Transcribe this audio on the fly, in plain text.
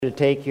To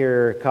take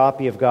your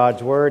copy of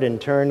God's Word and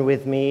turn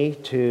with me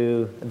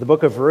to the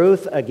book of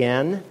Ruth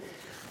again.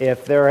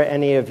 If there are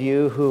any of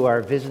you who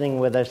are visiting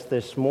with us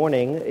this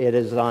morning, it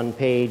is on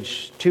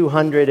page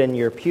 200 in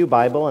your pew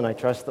Bible, and I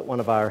trust that one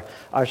of our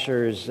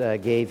ushers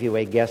gave you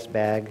a guest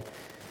bag.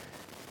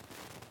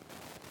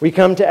 We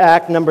come to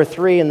act number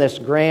 3 in this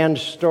grand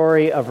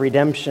story of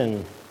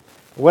redemption.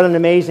 What an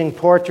amazing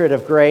portrait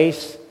of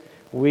grace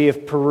we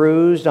have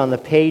perused on the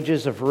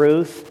pages of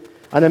Ruth.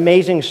 An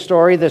amazing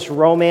story, this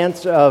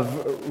romance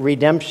of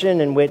redemption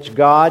in which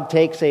God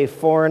takes a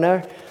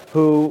foreigner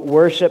who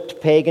worshipped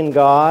pagan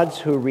gods,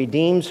 who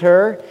redeems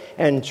her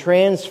and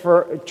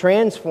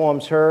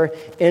transforms her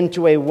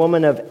into a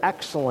woman of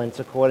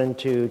excellence, according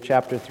to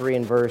chapter 3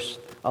 and verse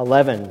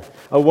 11.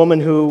 A woman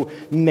who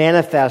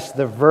manifests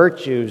the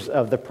virtues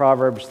of the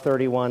Proverbs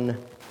 31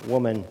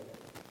 woman.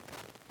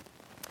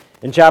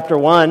 In chapter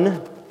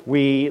 1,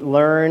 we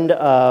learned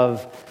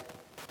of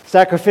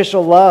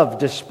sacrificial love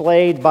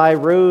displayed by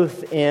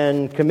Ruth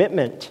in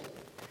commitment.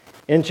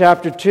 In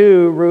chapter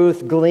 2,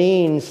 Ruth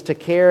gleans to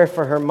care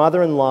for her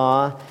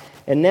mother-in-law,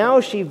 and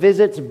now she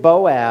visits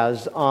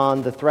Boaz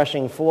on the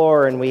threshing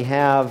floor, and we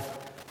have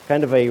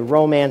kind of a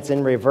romance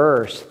in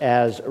reverse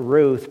as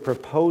Ruth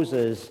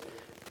proposes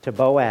to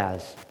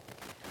Boaz.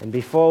 And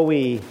before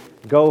we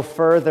go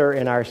further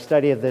in our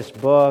study of this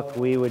book,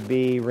 we would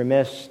be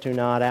remiss to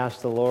not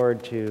ask the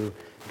Lord to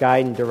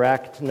guide and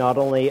direct not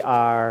only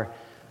our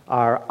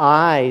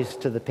eyes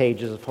to the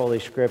pages of Holy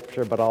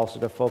Scripture, but also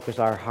to focus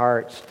our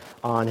hearts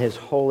on His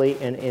holy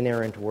and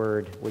inerrant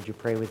Word. Would you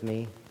pray with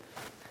me?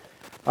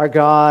 Our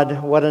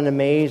God, what an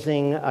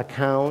amazing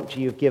account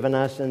you've given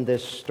us in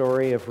this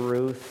story of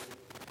Ruth.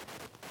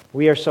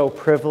 We are so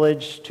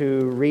privileged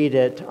to read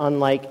it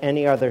unlike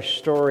any other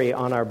story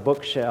on our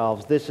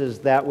bookshelves. This is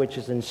that which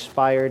is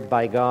inspired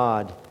by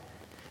God.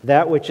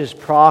 That which is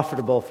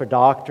profitable for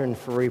doctrine,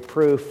 for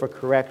reproof, for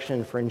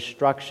correction, for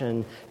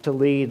instruction, to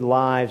lead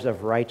lives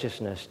of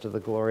righteousness to the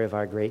glory of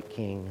our great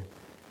King.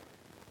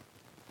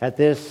 At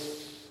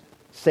this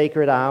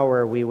sacred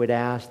hour, we would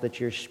ask that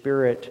your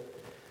Spirit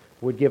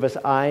would give us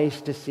eyes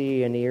to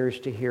see and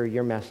ears to hear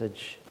your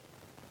message.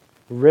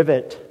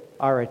 Rivet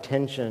our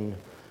attention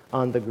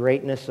on the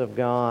greatness of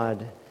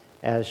God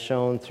as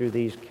shown through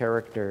these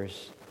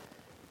characters.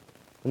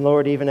 And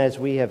Lord, even as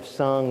we have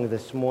sung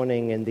this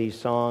morning in these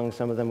songs,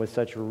 some of them with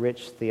such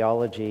rich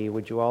theology,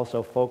 would you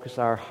also focus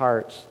our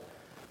hearts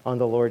on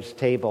the Lord's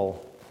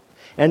table?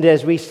 And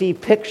as we see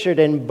pictured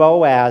in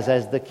Boaz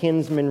as the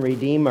kinsman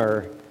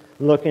redeemer,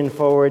 looking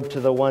forward to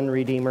the one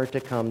Redeemer to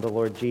come, the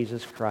Lord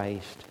Jesus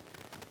Christ,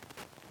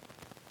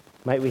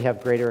 might we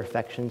have greater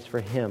affections for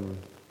Him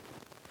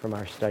from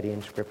our study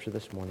in Scripture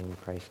this morning. In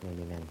Christ's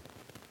name, amen.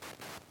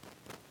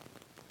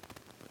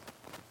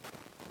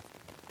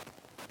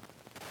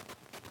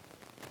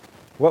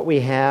 What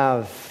we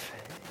have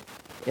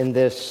in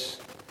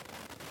this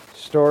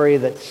story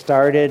that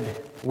started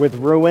with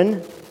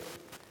ruin,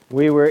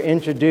 we were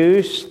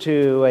introduced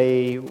to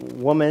a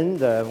woman.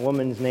 The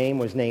woman's name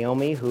was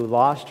Naomi, who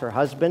lost her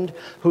husband,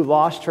 who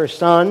lost her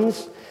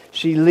sons.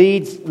 She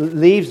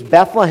leaves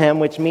Bethlehem,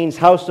 which means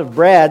house of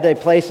bread, a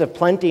place of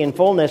plenty and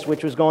fullness,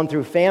 which was going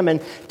through famine,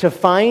 to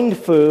find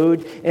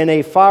food in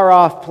a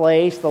far-off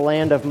place, the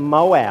land of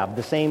Moab,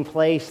 the same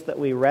place that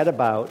we read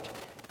about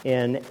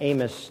in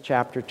Amos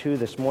chapter 2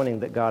 this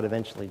morning that God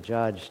eventually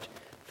judged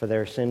for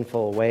their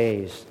sinful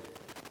ways.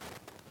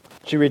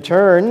 She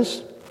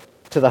returns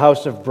to the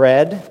house of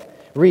bread,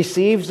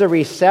 receives a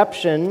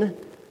reception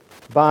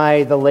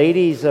by the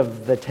ladies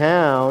of the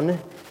town,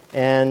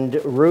 and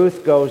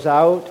Ruth goes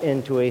out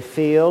into a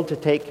field to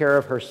take care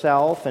of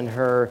herself and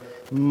her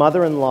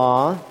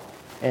mother-in-law,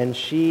 and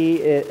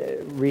she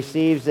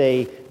receives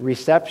a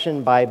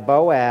reception by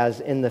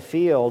Boaz in the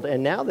field.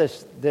 And now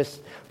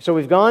so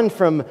we've gone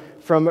from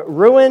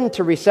ruin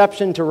to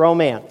reception to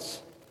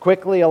romance,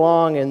 quickly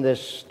along in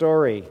this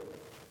story.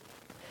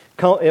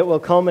 It will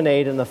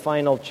culminate in the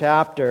final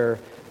chapter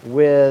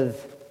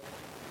with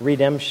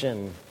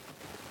redemption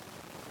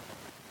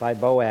by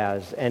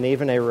Boaz, and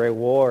even a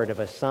reward of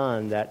a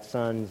son. That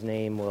son's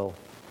name will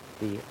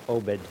be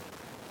Obed.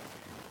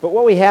 But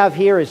what we have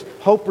here is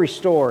hope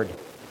restored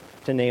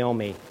to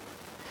Naomi.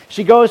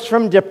 She goes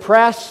from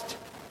depressed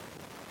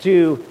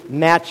to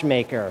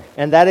matchmaker,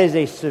 and that is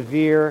a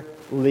severe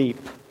leap.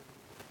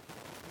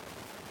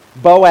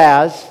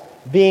 Boaz,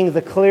 being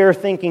the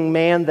clear-thinking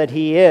man that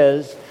he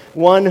is,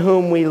 one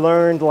whom we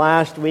learned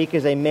last week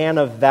is a man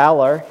of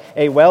valor,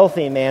 a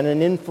wealthy man,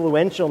 an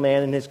influential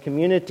man in his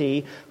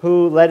community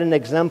who led an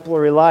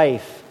exemplary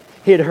life.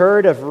 He had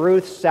heard of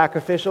Ruth's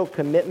sacrificial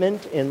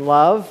commitment in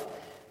love.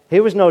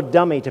 He was no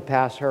dummy to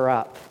pass her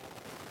up.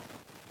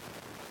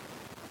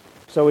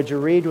 So would you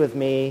read with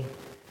me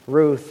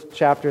Ruth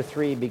chapter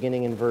 3,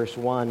 beginning in verse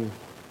 1.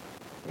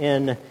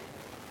 In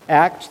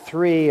Act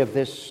 3 of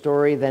this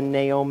story, then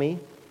Naomi,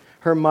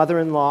 her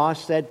mother-in-law,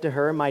 said to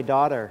her, "My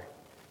daughter,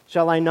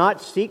 shall I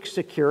not seek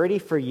security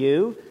for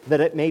you, that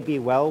it may be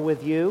well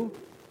with you?"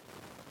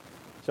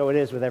 So it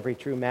is with every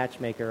true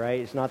matchmaker, right?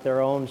 It's not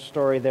their own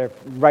story they're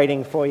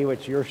writing for you,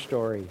 it's your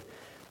story.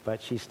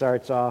 But she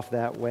starts off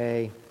that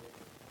way.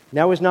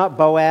 Now is not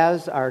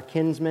Boaz our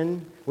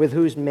kinsman, with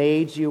whose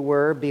maids you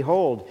were?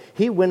 Behold,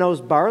 he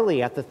winnows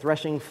barley at the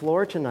threshing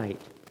floor tonight.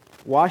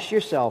 Wash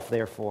yourself,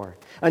 therefore.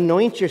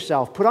 Anoint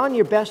yourself. Put on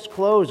your best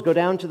clothes. Go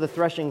down to the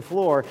threshing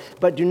floor.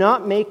 But do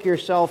not make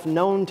yourself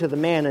known to the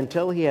man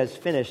until he has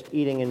finished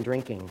eating and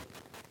drinking.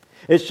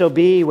 It shall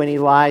be when he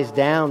lies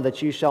down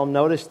that you shall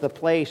notice the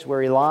place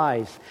where he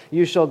lies.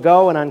 You shall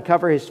go and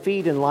uncover his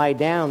feet and lie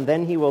down.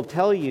 Then he will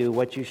tell you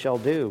what you shall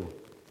do.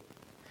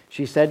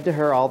 She said to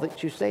her, all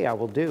that you say I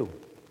will do.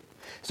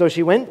 So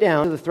she went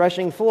down to the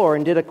threshing floor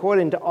and did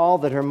according to all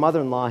that her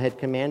mother-in-law had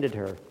commanded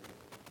her.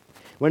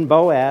 When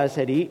Boaz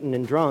had eaten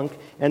and drunk,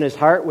 and his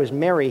heart was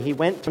merry, he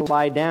went to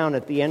lie down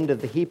at the end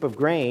of the heap of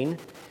grain,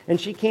 and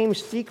she came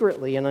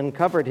secretly and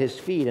uncovered his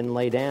feet and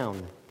lay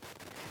down.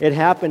 It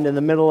happened in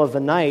the middle of the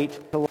night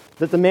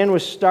that the man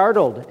was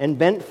startled and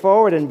bent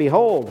forward, and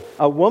behold,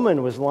 a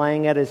woman was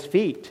lying at his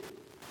feet.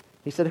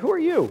 He said, "Who are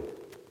you?"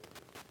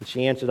 And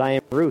she answered, "I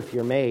am Ruth,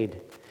 your maid.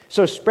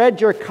 So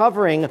spread your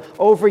covering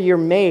over your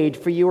maid,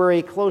 for you are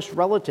a close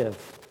relative."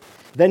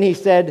 Then he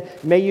said,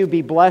 "May you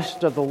be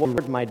blessed of the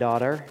Lord, my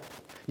daughter.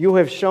 You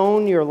have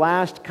shown your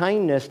last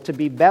kindness to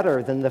be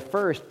better than the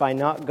first by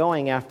not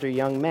going after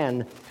young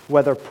men,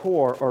 whether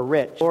poor or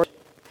rich.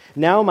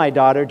 Now, my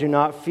daughter, do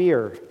not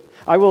fear.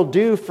 I will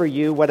do for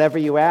you whatever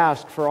you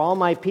ask, for all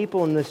my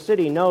people in the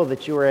city know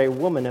that you are a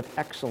woman of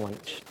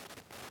excellence.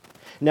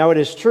 Now it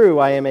is true,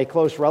 I am a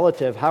close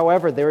relative.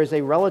 However, there is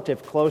a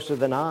relative closer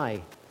than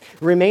I.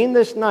 Remain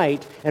this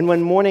night, and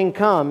when morning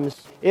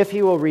comes, if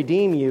he will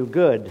redeem you,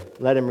 good,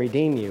 let him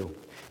redeem you.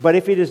 But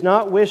if he does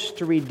not wish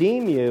to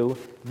redeem you,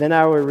 then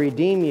I will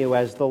redeem you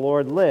as the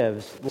Lord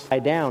lives. Lie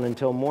down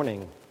until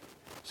morning."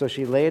 So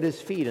she lay at his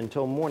feet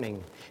until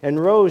morning,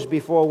 and rose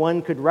before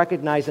one could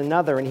recognize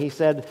another. And he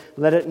said,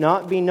 "Let it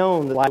not be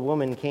known that the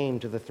woman came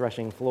to the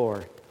threshing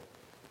floor."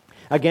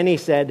 Again he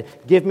said,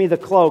 "Give me the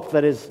cloak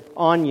that is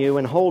on you,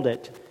 and hold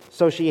it."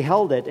 So she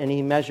held it, and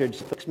he measured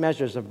 6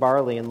 measures of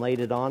barley and laid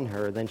it on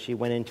her. Then she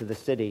went into the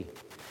city.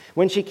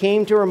 When she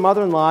came to her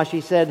mother-in-law,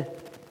 she said,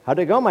 "How'd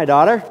it go, my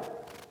daughter?"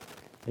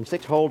 And she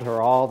told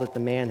her all that the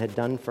man had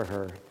done for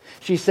her.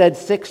 She said,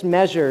 6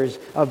 measures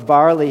of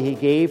barley he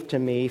gave to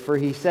me, for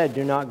he said,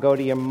 do not go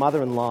to your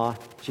mother-in-law.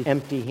 She's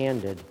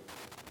empty-handed.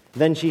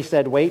 Then she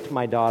said, wait,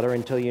 my daughter,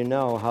 until you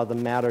know how the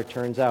matter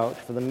turns out,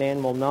 for the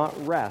man will not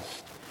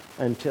rest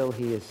until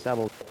he is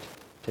settled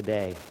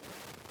today.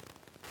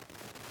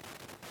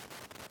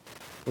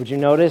 Would you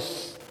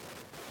notice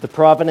the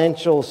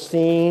providential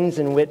scenes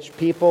in which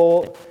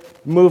people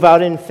move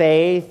out in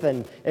faith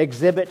and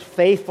exhibit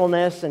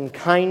faithfulness and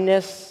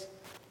kindness?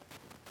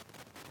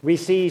 We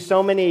see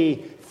so many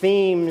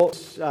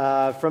themes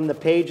from the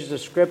pages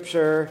of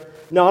Scripture.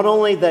 Not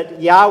only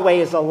that Yahweh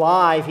is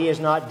alive, He is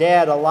not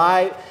dead.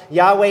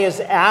 Yahweh is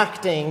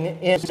acting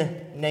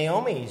in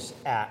Naomi's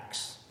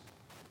acts.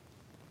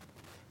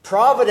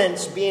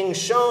 Providence being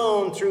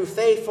shown through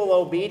faithful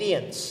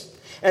obedience.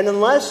 And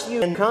unless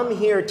you can come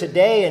here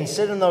today and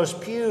sit in those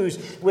pews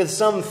with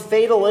some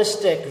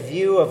fatalistic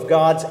view of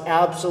God's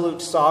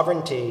absolute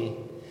sovereignty,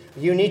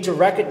 you need to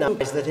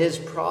recognize that His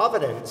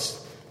providence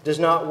does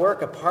not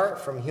work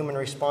apart from human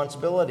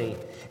responsibility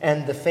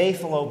and the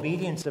faithful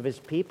obedience of His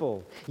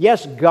people.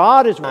 Yes,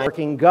 God is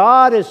working.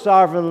 God is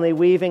sovereignly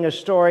weaving a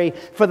story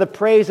for the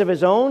praise of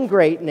His own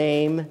great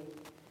name,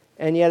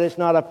 and yet it's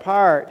not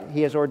apart.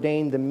 He has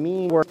ordained the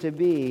means to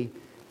be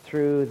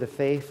through the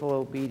faithful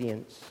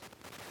obedience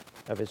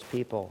of His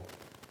people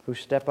who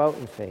step out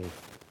in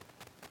faith,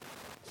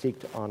 seek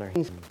to honor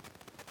Him.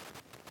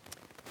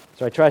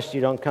 So I trust you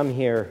don't come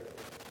here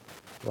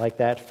like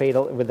that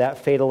with that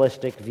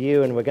fatalistic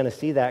view, and we're going to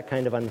see that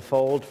kind of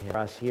unfold for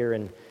us here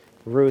in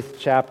Ruth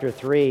chapter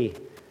 3.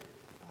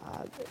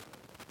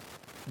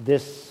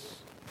 This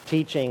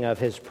teaching of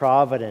His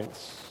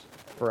providence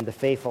for the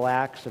faithful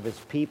acts of His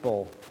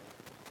people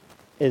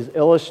is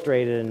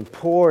illustrated and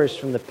pours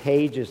from the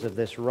pages of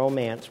this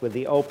romance with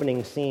the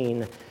opening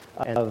scene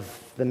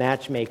of the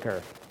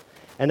matchmaker.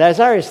 And as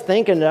I was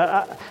thinking,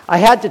 I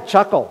had to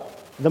chuckle.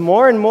 The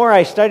more and more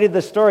I studied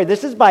the story,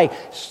 this is by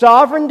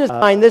sovereign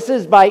design, this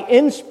is by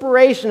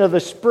inspiration of the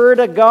Spirit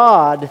of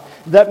God,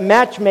 that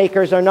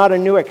matchmakers are not a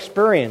new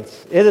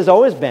experience. It has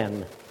always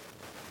been.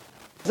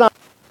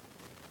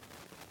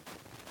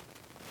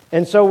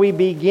 And so we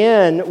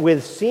begin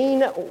with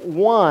scene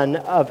 1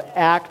 of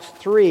Act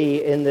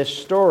 3 in this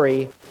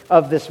story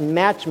of this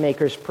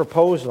matchmaker's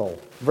proposal,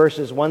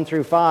 verses 1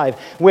 through 5,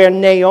 where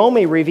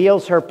Naomi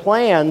reveals her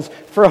plans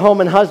for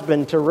home and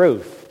husband to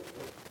Ruth.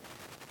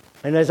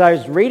 And as I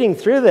was reading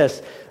through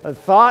this,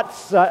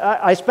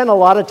 I spent a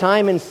lot of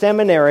time in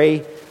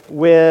seminary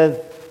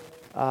with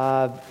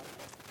the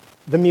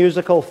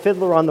musical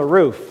Fiddler on the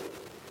Roof.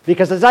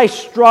 Because as I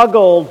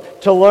struggled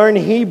to learn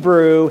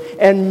Hebrew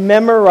and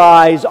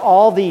memorize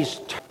all these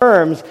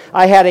terms,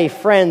 I had a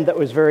friend that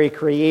was very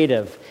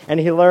creative. And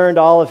he learned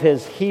all of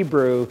his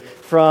Hebrew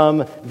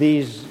from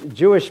these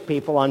Jewish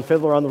people on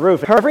Fiddler on the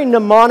Roof. Every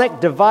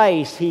mnemonic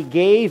device he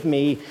gave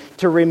me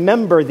to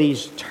remember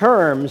these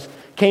terms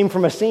came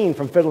from a scene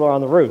from Fiddler on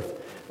the Roof.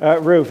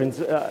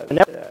 And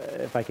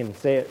if I can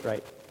say it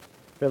right,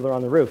 Fiddler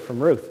on the Roof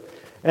from Ruth.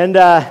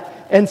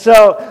 And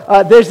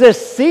so there's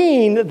this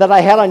scene that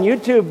I had on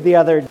YouTube the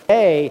other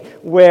day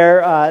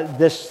where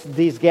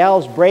these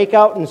gals break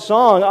out in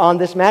song on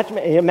this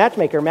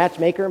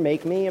matchmaker,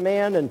 make me a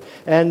man,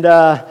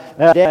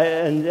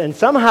 and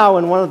somehow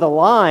in one of the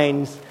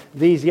lines,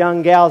 these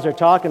young gals are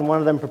talking. One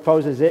of them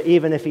proposes,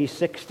 even if he's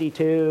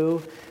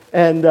 62.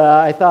 And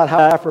I thought, how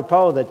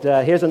apropos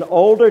that here's an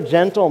older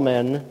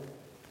gentleman,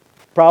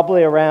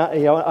 probably around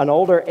an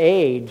older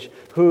age,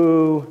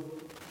 who,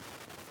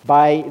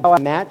 by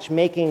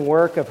matchmaking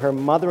work of her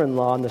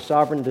mother-in-law and the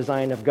sovereign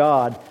design of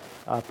God,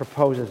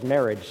 proposes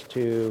marriage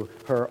to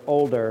her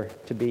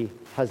older-to-be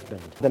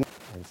husband.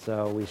 And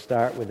so we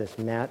start with this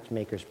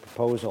matchmaker's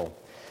proposal.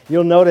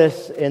 You'll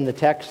notice in the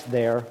text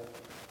there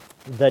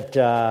that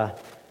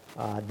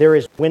there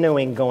is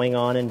winnowing going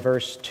on in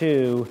verse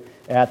 2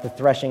 at the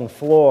threshing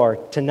floor.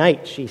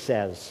 Tonight, she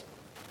says.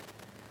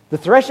 The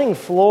threshing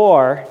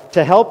floor,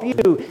 to help you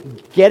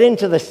get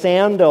into the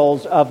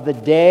sandals of the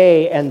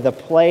day and the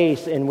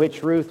place in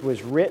which Ruth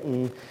was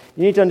written,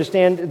 you need to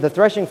understand the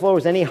threshing floor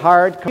is any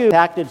hard,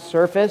 compacted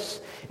surface.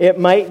 It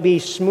might be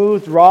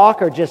smooth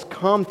rock or just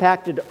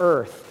compacted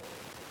earth.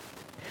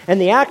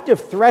 And the act of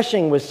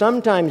threshing was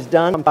sometimes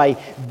done by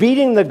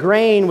beating the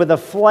grain with a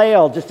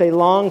flail, just a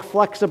long,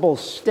 flexible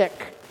stick.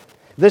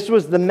 This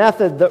was the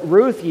method that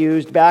Ruth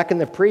used back in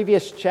the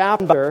previous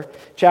chapter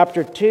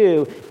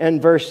 2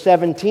 and verse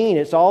 17.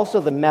 It's also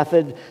the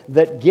method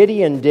that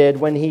Gideon did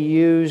when he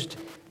used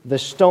the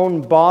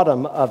stone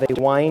bottom of a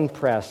wine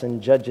press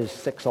in Judges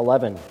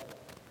 6:11.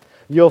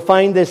 You'll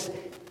find this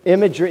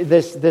imagery,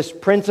 this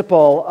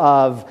principle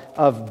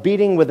of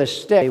beating with a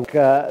stick.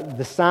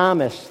 The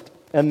psalmist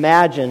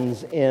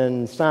imagines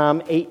in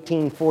Psalm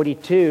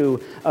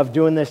 18:42 of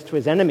doing this to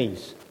his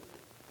enemies.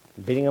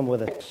 Beating them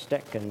with a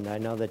stick, and I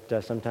know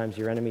that sometimes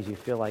your enemies, you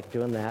feel like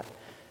doing that,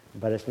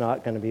 but it's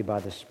not going to be by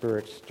the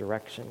Spirit's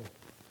direction.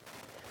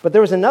 But there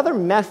was another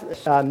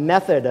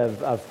method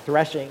of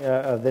threshing,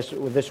 of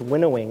this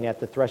winnowing at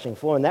the threshing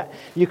floor, and that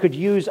you could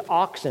use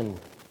oxen.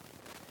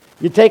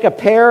 You take a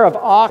pair of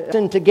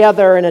oxen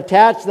together and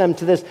attach them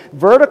to this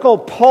vertical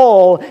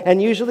pole, and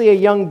usually a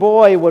young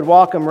boy would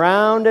walk them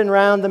round and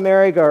round the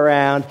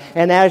merry-go-round,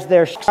 and as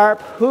their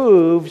sharp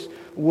hooves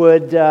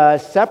would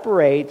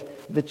separate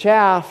the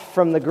chaff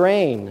from the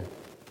grain,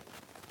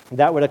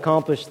 that would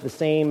accomplish the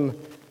same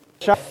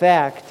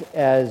effect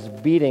as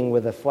beating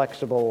with a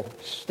flexible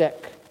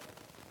stick.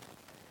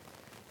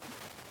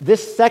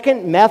 This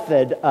second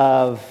method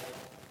of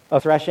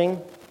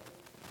threshing,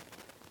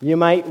 you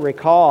might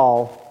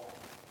recall,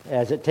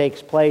 as it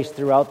takes place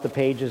throughout the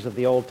pages of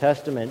the Old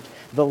Testament,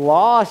 the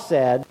law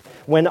said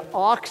when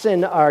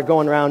oxen are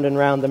going round and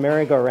round the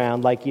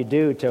merry-go-round like you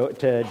do to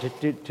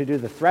do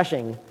the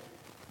threshing,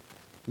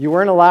 you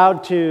weren't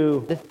allowed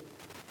to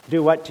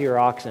do what to your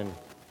oxen?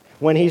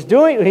 When he's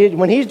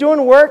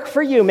doing work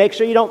for you, make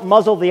sure you don't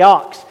muzzle the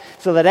ox,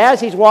 so that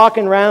as he's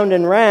walking round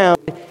and round,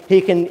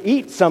 he can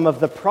eat some of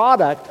the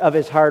product of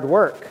his hard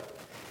work.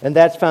 And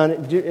that's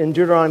found in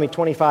Deuteronomy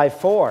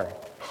 25:4.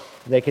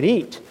 They could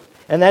eat.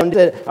 And that's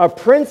a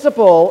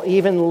principle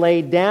even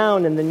laid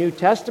down in the New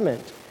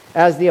Testament,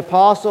 as the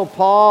Apostle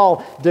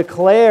Paul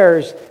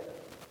declares,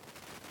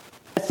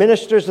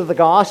 ministers of the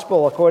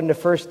gospel, according to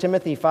 1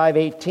 Timothy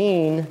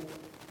 5:18,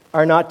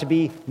 are not to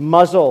be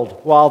muzzled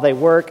while they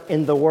work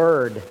in the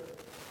word.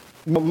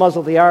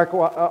 Muzzle the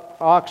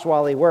ox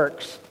while he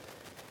works.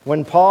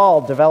 When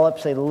Paul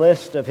develops a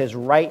list of his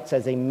rights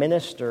as a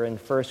minister in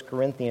 1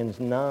 Corinthians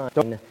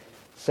 9,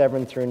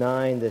 7 through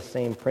 9, this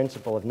same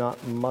principle of not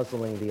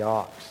muzzling the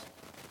ox.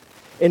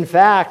 In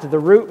fact, the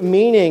root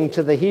meaning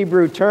to the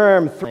Hebrew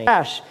term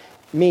thresh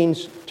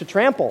means to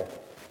trample,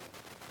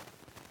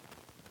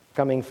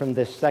 coming from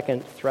this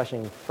second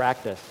threshing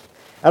practice.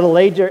 At a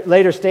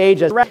later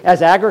stage,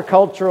 as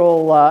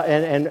agricultural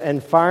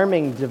and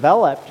farming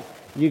developed,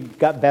 you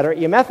got better at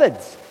your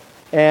methods.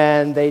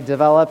 And they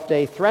developed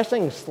a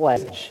threshing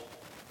sledge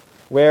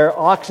where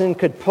oxen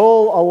could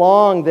pull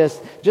along this,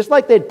 just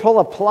like they'd pull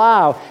a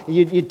plow.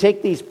 You'd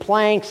take these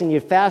planks and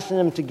you'd fasten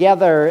them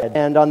together,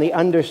 and on the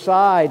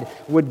underside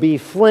would be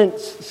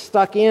flints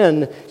stuck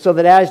in, so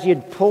that as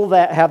you'd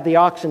have the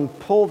oxen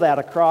pull that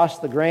across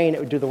the grain, it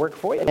would do the work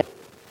for you.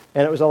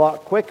 And it was a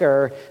lot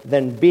quicker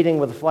than beating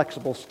with a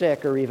flexible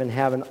stick or even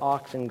having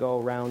oxen go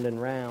round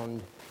and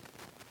round.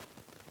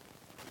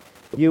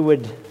 You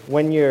would,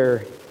 when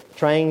you're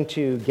trying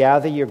to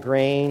gather your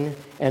grain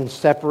and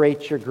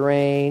separate your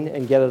grain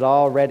and get it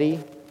all ready,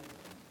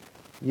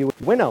 you would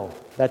winnow.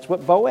 That's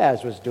what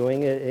Boaz was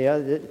doing.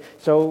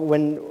 So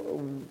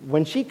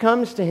when she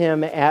comes to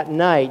him at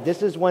night,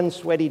 this is one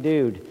sweaty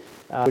dude.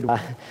 In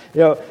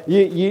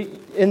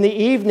the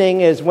evening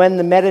is when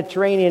the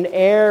Mediterranean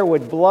air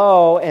would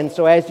blow, and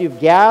so as you've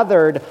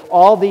gathered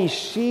all these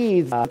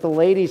sheaves that the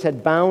ladies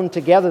had bound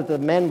together, the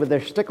men with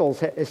their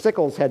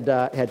sickles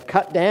had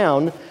cut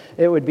down,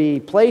 it would be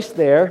placed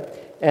there,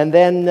 and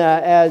then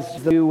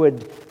as you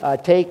would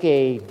take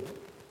a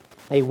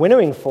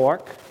winnowing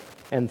fork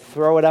and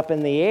throw it up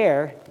in the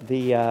air,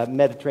 the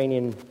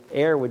Mediterranean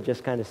air would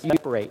just kind of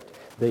separate.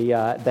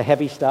 The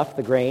heavy stuff,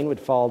 the grain, would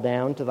fall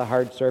down to the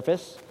hard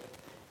surface,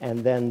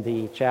 and then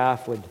the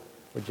chaff would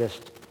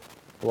just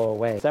blow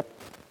away.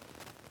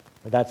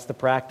 That's the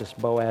practice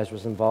Boaz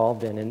was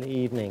involved in the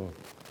evening.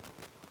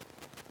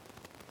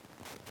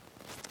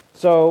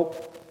 So,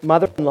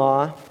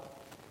 mother-in-law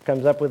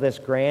comes up with this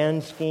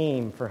grand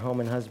scheme for home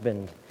and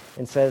husband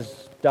and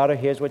says, daughter,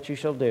 here's what you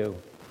shall do.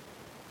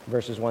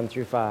 Verses 1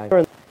 through 5.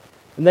 And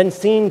then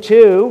scene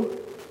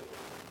 2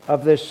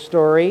 of this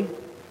story,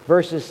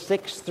 verses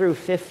 6 through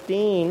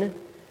 15,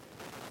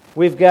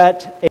 we've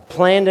got a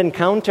planned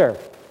encounter.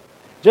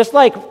 Just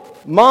like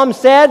Mom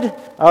said,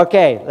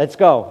 okay, let's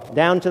go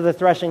down to the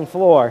threshing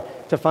floor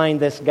to find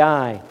this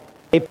guy.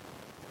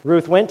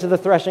 Ruth went to the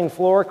threshing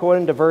floor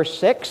according to verse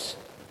 6.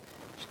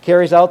 She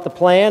carries out the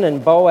plan,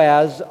 and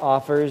Boaz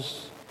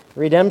offers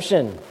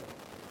redemption.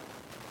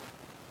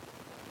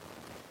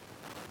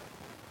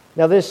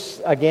 Now this,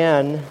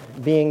 again,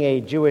 being a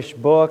Jewish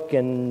book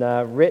and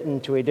written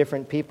to a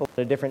different people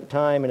at a different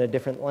time in a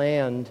different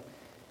land,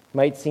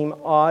 might seem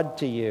odd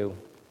to you.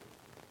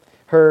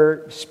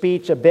 Her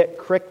speech a bit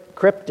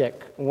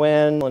cryptic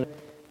when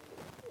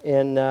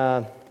in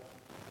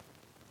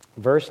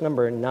verse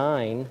number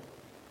 9,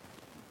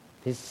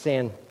 he's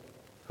saying,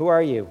 who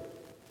are you?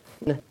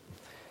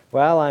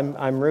 Well,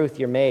 I'm Ruth,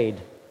 your maid.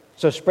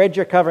 So spread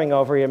your covering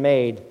over your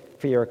maid,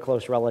 for you're a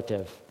close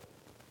relative.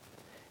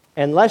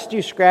 And lest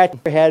you scratch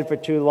your head for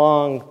too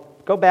long,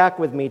 go back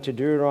with me to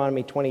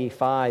Deuteronomy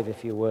 25,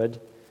 if you would,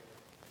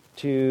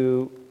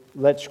 to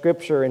let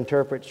Scripture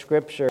interpret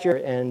Scripture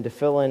and to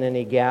fill in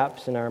any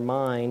gaps in our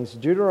minds.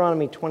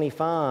 Deuteronomy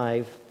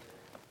 25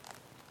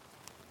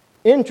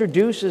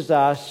 introduces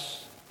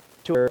us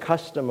to a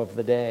custom of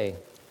the day,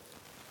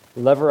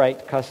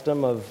 Levirate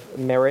custom of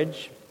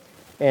marriage.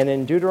 And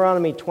in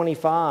Deuteronomy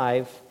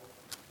 25,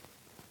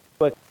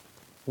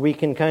 we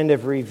can kind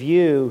of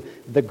review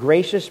the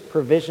gracious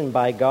provision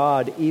by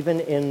God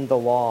even in the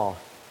law.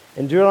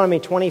 In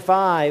Deuteronomy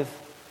 25,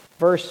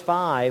 verse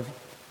 5,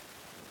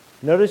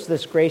 notice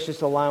this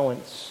gracious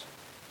allowance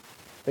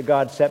that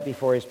God set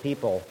before His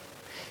people.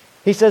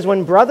 He says,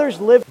 when brothers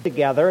live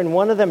together and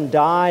one of them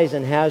dies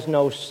and has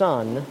no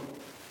son,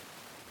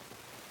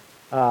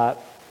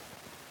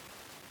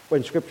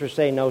 when Scriptures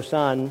say no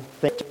son,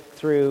 think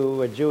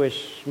through a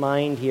Jewish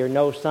mind here,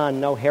 no son,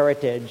 no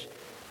heritage,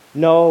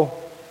 no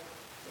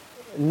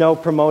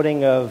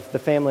promoting of the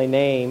family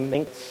name.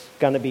 It's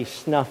going to be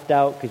snuffed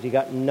out because you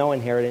got no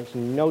inheritance,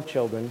 no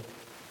children.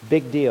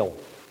 Big deal.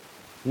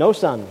 No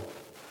son.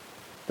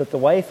 That the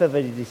wife of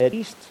a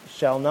deceased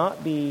shall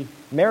not be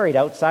married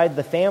outside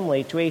the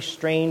family to a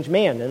strange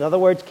man. In other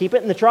words, keep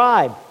it in the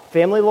tribe.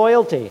 Family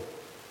loyalty.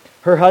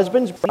 Her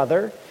husband's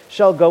brother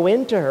shall go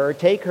into her,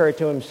 take her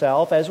to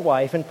himself as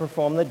wife, and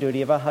perform the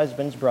duty of a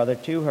husband's brother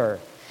to her.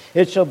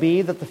 It shall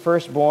be that the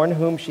firstborn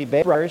whom she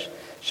bears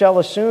shall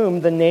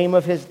assume the name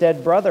of his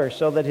dead brother,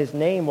 so that his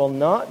name will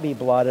not be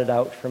blotted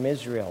out from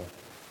Israel.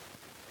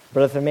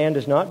 But if the man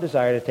does not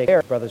desire to take care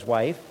of his brother's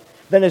wife,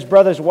 then his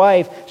brother's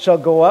wife shall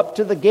go up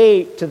to the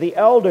gate to the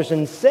elders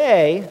and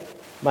say,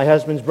 my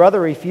husband's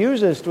brother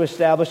refuses to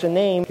establish a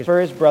name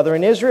for his brother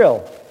in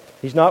Israel.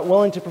 He's not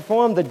willing to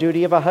perform the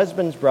duty of a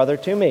husband's brother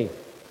to me.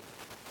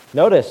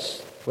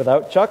 Notice,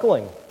 without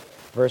chuckling,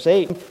 verse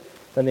 8,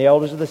 then the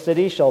elders of the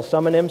city shall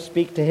summon him,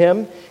 speak to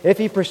him. If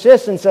he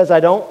persists and says,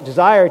 I don't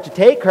desire to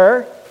take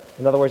her,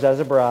 in other words, as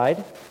a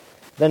bride,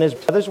 then his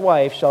brother's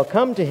wife shall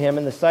come to him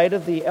in the sight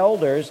of the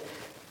elders,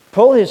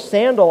 pull his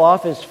sandal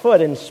off his foot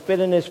and spit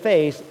in his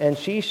face, and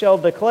she shall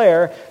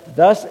declare,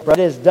 thus it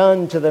is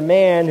done to the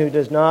man who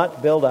does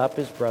not build up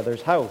his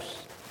brother's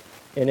house.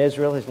 In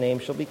Israel his name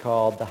shall be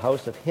called the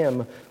house of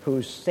him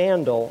whose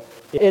sandal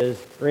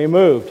is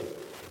removed.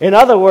 In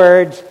other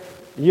words,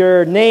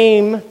 your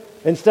name,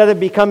 instead of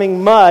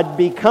becoming mud,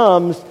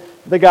 becomes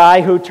the guy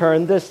who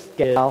turned the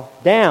scale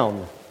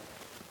down.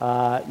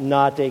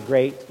 Not a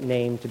great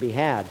name to be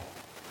had.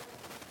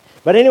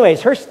 But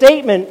anyways, her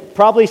statement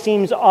probably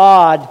seems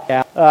odd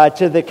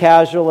to the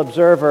casual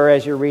observer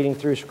as you're reading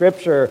through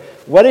Scripture.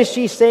 What is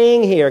she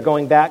saying here,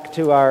 going back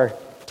to our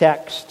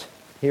text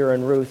here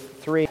in Ruth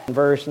 3,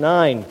 verse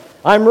 9?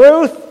 I'm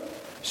Ruth.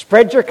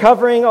 Spread your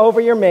covering over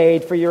your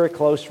maid, for you're a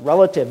close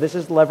relative. This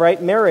is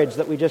Levirate marriage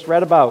that we just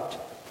read about.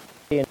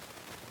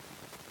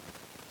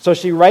 So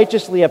she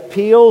righteously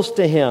appeals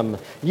to him,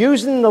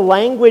 using the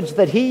language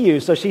that he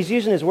used. So she's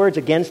using his words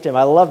against him.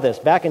 I love this.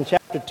 Back in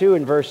chapter 2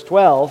 and verse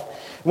 12,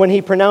 when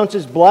he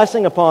pronounces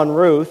blessing upon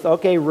Ruth,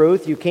 okay,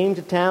 Ruth, you came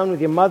to town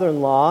with your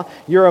mother-in-law.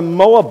 You're a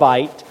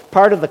Moabite,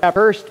 part of the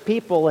cursed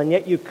people, and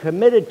yet you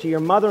committed to your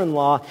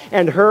mother-in-law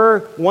and her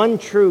one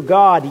true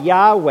God,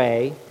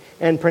 Yahweh,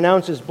 and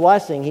pronounces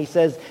blessing. He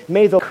says,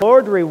 may the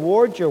Lord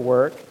reward your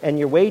work and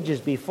your wages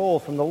be full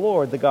from the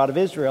Lord, the God of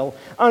Israel,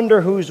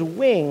 under whose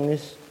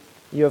wings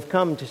you have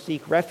come to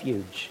seek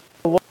refuge.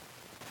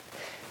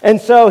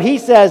 And so he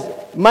says,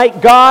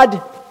 might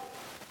God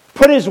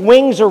put his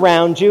wings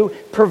around you,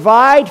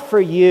 provide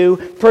for you,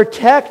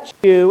 protect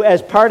you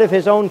as part of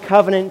his own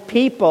covenant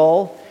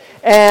people,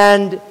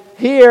 And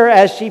here,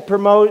 as she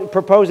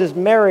proposes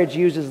marriage,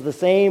 uses the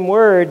same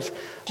words.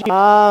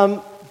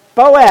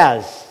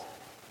 Boaz,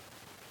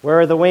 where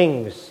are the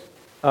wings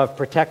of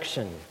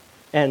protection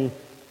and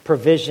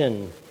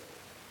provision?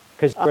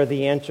 Because we're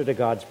the answer to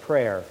God's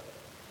prayer,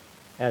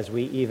 as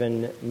we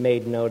even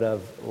made note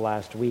of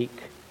last week.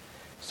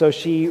 So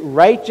she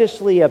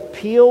righteously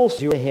appeals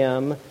to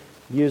him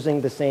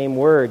using the same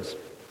words.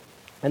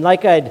 And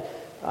like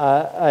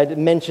I'd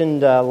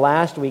mentioned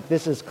last week,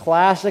 this is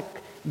classic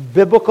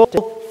biblical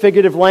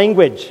figurative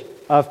language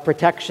of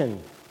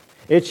protection.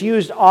 It's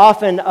used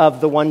often of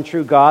the one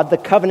true God, the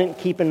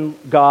covenant-keeping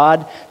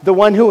God, the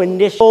one who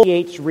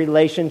initiates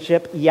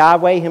relationship,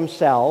 Yahweh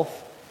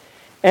himself.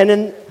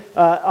 And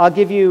I'll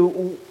give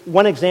you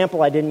one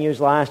example I didn't use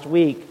last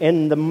week.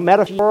 In the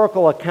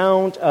metaphorical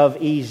account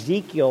of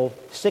Ezekiel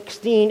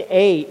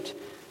 16:8,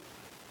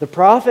 the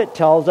prophet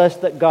tells us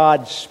that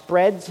God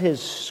spreads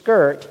his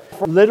skirt,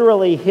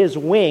 literally his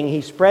wing. He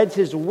spreads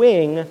his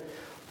wing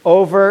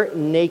over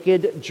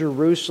naked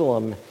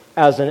Jerusalem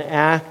as an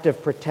act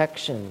of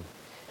protection,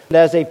 and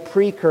as a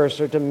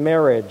precursor to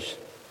marriage.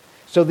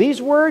 So these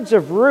words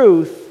of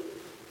Ruth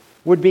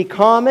would be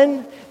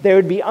common, they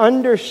would be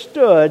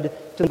understood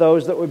to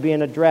those that were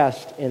being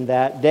addressed in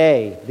that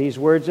day. These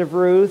words of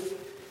Ruth,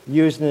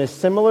 used in a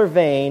similar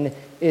vein,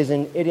 is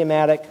an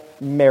idiomatic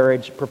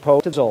marriage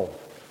proposal.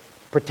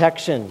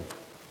 Protection,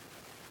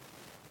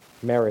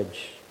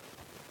 marriage,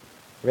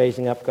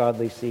 raising up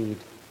godly seed.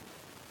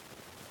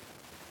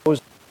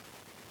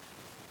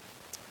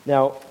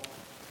 Now,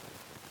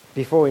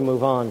 before we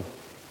move on,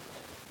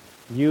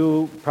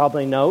 you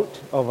probably note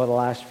over the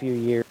last few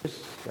years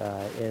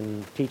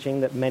in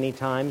teaching that many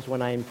times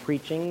when I'm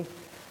preaching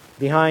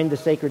behind the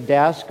sacred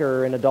desk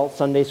or in adult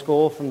Sunday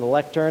school from the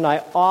lectern,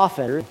 I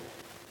often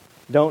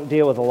don't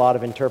deal with a lot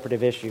of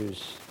interpretive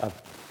issues of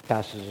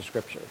passages of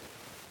Scripture.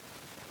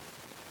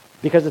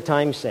 Because of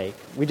time's sake.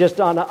 We just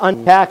want to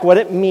unpack what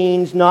it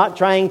means, not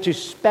trying to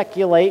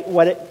speculate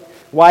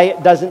why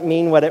it doesn't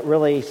mean what it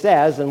really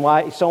says and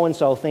why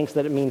so-and-so thinks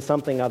that it means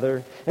something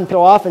other. And so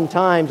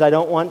oftentimes I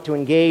don't want to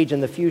engage in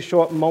the few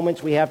short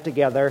moments we have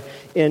together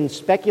in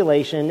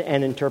speculation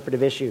and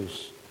interpretive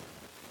issues.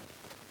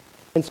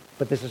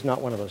 But this is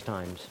not one of those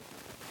times.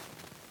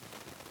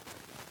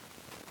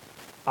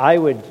 I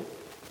would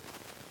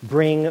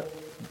bring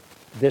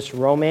this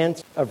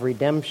romance of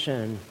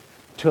redemption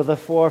to the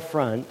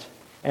forefront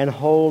and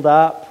hold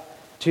up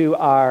to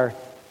our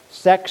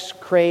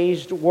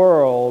sex-crazed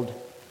world.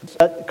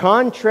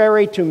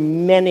 Contrary to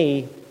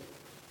many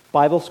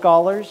Bible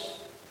scholars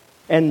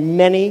and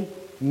many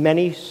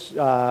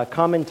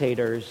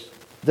commentators,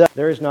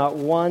 there is not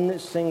one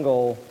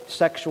single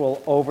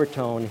sexual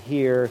overtone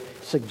here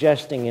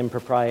suggesting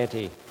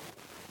impropriety.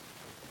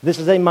 This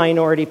is a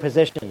minority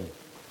position.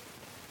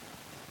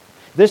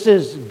 This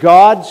is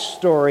God's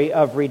story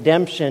of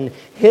redemption,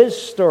 His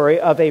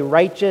story of a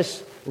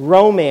righteous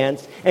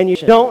romance, and you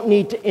don't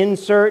need to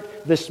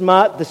insert the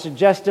smut, the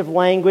suggestive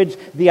language,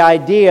 the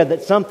idea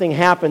that something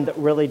happened that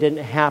really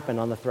didn't happen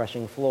on the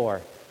threshing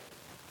floor.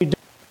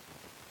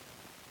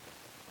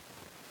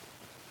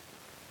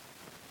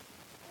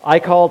 I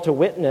call to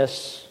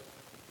witness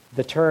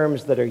the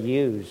terms that are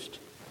used,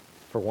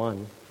 for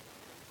one.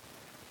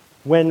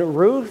 When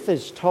Ruth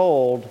is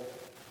told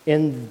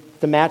in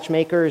the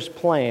matchmaker's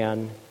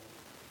plan,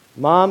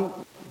 Mom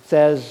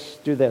says,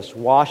 do this,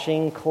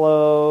 washing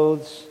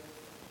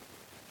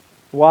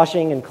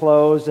and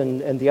clothes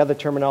and the other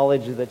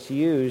terminology that's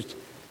used,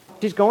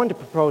 she's going to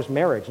propose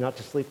marriage, not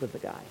to sleep with the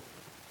guy.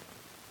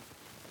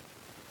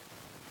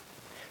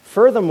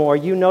 Furthermore,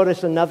 you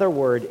notice another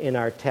word in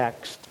our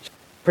text,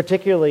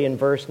 particularly in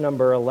verse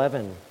number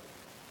 11.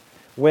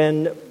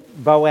 When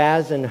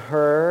Boaz and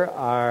her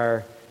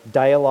are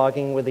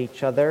dialoguing with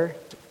each other,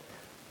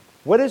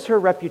 what is her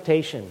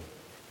reputation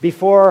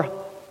before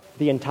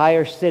the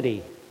entire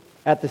city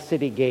at the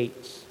city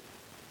gates?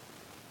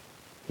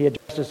 He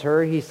addresses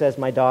her, he says,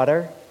 "My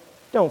daughter,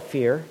 don't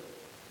fear.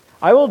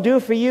 I will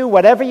do for you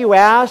whatever you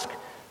ask,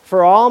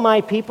 for all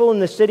my people in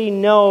the city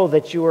know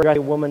that you are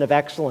a woman of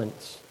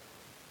excellence,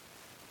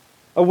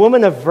 a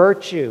woman of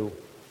virtue."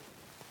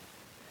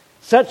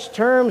 Such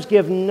terms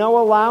give no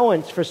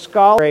allowance for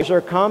scholars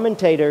or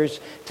commentators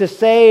to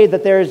say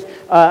that there's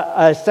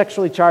a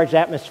sexually charged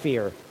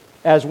atmosphere.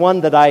 As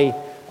one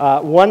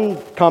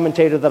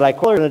commentator that I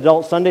quoted in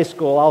adult Sunday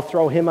school, I'll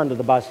throw him under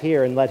the bus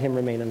here and let him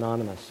remain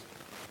anonymous.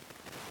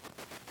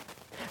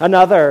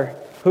 Another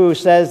who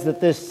says that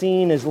this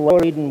scene is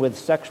laden with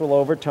sexual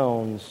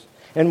overtones,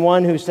 and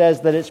one who says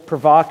that it's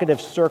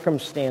provocative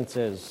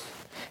circumstances.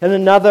 And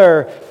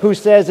another who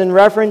says in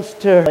reference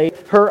to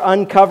her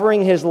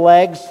uncovering his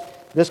legs,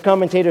 this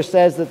commentator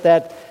says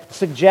that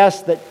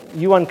suggests that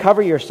you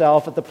uncover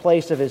yourself at the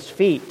place of his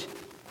feet.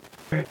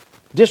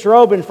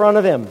 Disrobe in front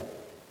of him,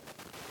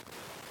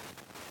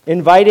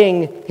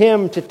 inviting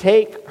him to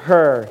take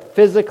her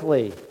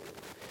physically.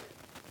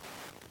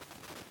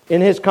 In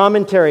his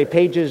commentary,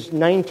 pages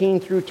 19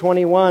 through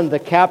 21, the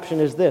caption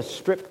is this: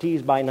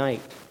 striptease by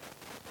night.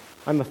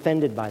 I'm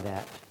offended by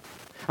that.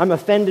 I'm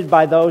offended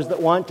by those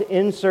that want to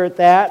insert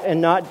that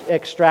and not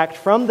extract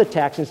from the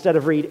text instead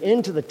of read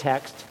into the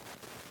text.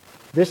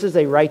 This is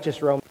a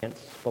righteous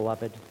romance,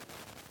 beloved.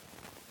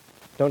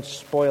 Don't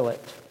spoil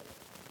it.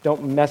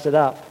 Don't mess it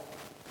up.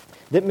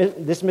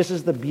 This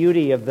misses the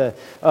beauty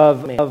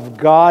of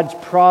God's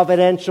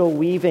providential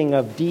weaving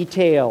of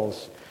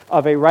details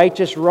of a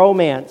righteous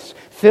romance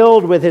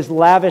filled with His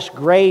lavish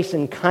grace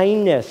and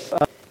kindness,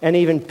 and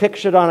even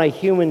pictured on a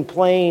human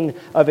plane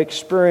of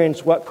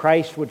experience what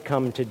Christ would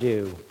come to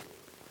do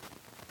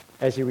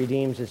as He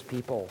redeems His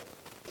people.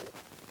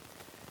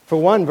 For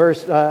one,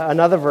 verse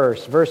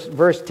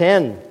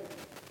 10.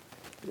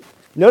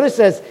 Notice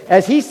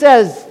as He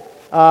says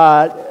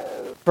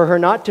for her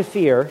not to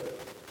fear,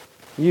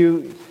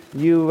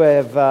 you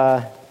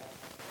have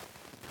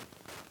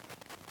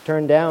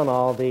turned down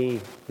all the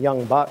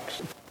young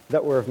bucks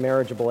that were of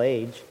marriageable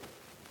age.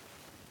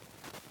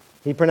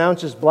 He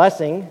pronounces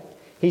blessing.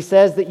 He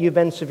says that you've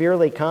been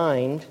severely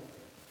kind.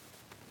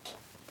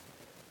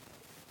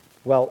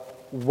 Well,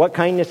 what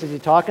kindness is he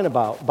talking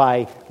about?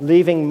 By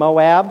leaving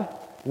Moab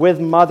with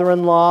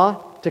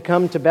mother-in-law to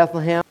come to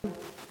Bethlehem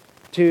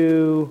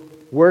to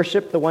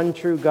worship the one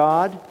true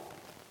God?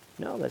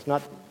 No,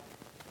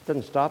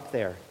 doesn't stop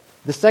there.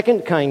 The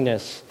second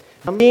kindness,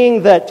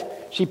 being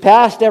that she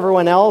passed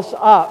everyone else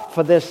up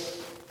for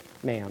this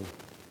man.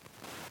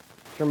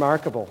 It's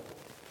remarkable.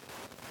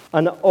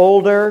 An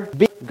older,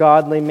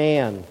 godly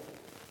man.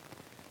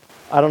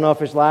 I don't know if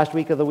it was last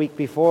week or the week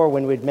before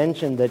when we'd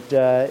mentioned that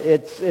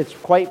it's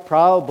quite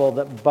probable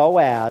that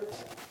Boaz,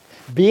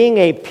 being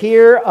a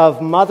peer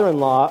of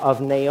mother-in-law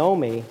of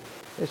Naomi,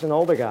 is an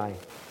older guy.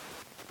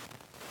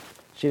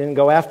 She didn't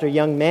go after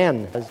young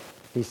men, as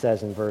he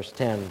says in verse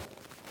 10.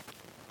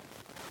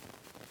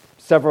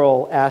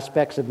 Several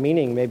aspects of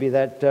meaning, maybe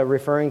that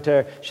referring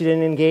to she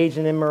didn't engage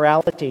in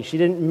immorality. She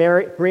didn't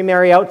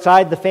remarry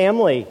outside the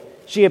family.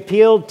 She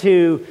appealed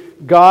to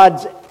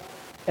God's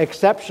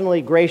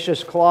exceptionally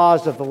gracious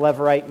clause of the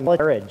Levirate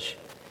marriage.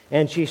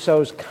 And she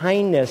shows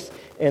kindness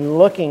in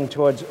looking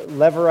towards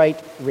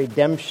Levirate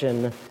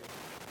redemption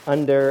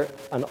under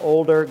an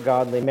older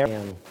godly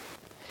man.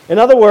 In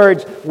other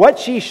words, what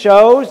she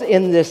shows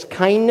in this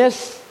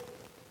kindness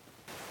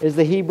is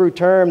the Hebrew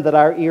term that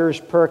our ears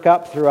perk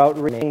up throughout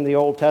reading the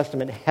Old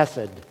Testament,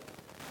 hesed.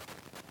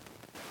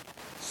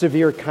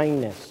 Severe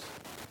kindness,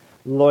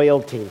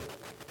 loyalty,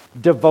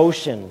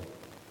 devotion.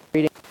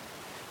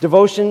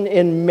 Devotion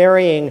in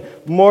marrying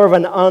more of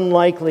an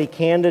unlikely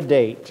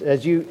candidate.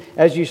 As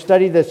you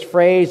study this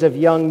phrase of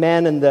young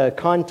men and the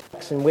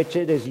context in which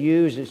it is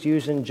used, it's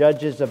used in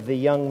Judges of the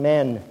young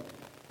men.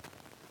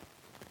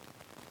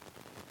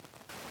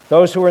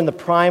 Those who are in the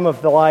prime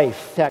of the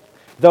life.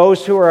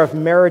 Those who are of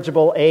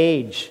marriageable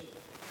age.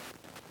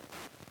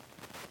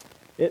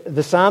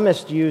 The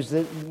psalmist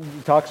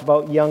talks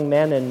about young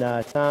men in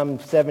Psalm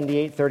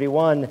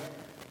 78:31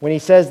 when he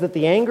says that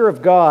the anger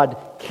of God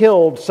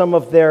killed some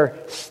of their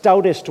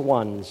stoutest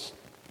ones,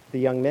 the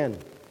young men.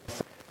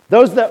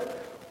 Those that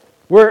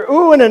were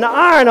oohing and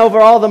ahhing over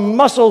all the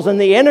muscles and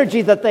the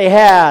energy that they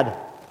had.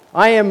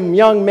 I am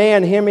young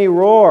man, hear me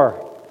roar.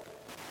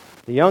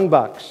 The young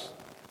bucks.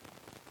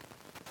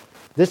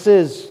 This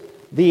is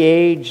the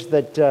age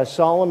that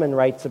Solomon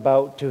writes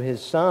about to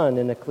his son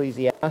in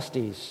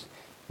Ecclesiastes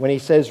when he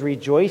says,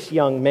 "Rejoice,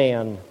 young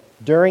man,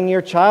 during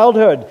your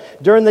childhood,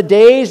 during the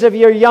days of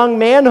your young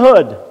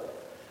manhood,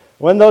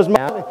 when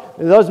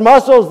those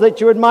muscles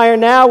that you admire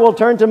now will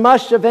turn to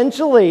mush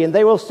eventually, and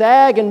they will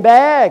sag and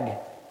bag.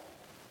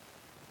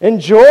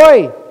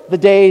 Enjoy the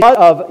days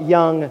of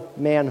young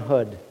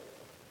manhood."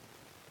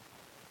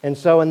 And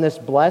so in this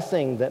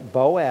blessing that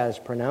Boaz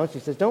pronounced, he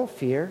says, don't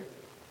fear.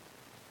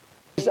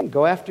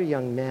 Go after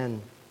young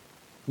men.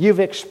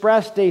 You've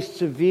expressed a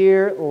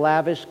severe,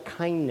 lavish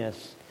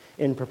kindness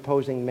in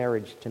proposing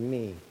marriage to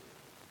me.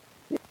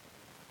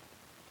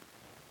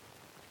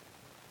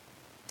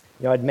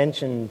 I'd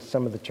mentioned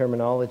some of the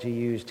terminology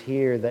used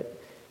here that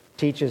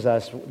teaches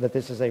us that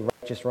this is a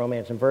righteous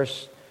romance. In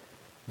verse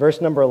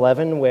number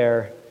 11,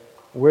 where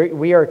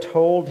we are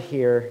told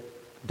here,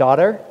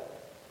 daughter,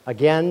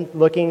 again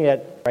looking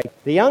at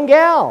the young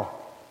gal,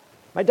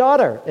 my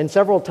daughter. And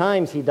several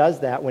times he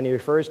does that when he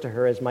refers to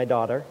her as my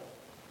daughter.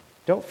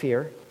 Don't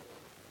fear.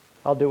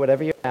 I'll do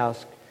whatever you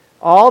ask.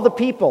 All the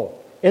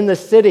people in the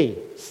city,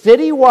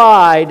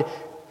 citywide,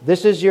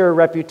 this is your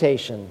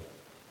reputation.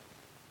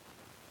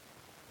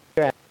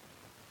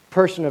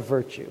 Person of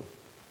virtue.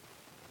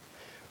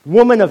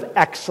 Woman of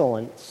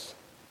excellence.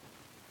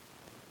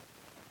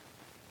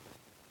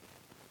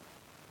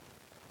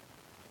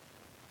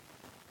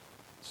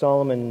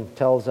 Solomon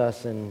tells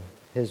us in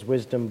his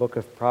wisdom book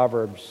of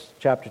Proverbs,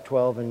 chapter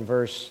 12 and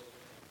verse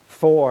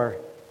 4,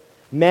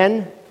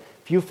 men,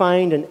 if you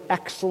find an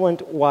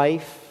excellent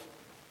wife,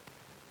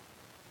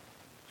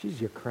 she's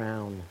your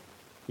crown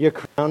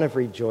of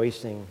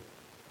rejoicing.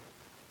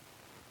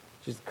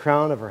 She's the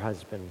crown of her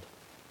husband.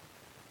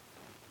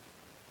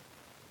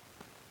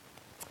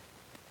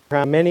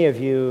 Many of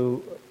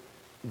you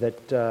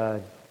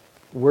that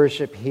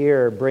worship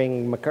here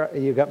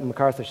you got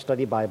MacArthur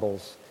Study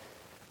Bibles.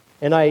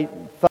 And I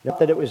thought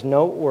that it was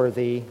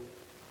noteworthy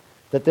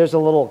that there's a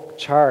little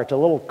chart, a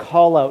little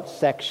call-out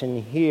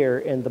section here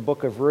in the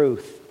book of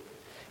Ruth,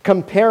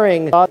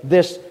 comparing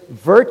this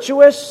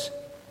virtuous,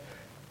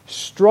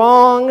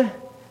 strong,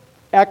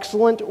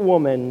 excellent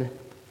woman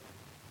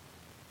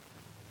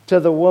to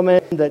the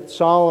woman that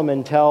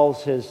Solomon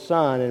tells his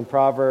son in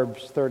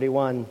Proverbs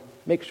 31,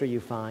 make sure you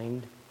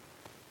find.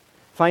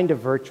 Find a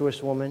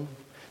virtuous woman.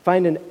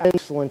 Find an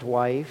excellent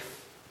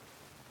wife.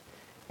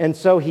 And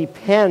so he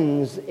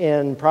pens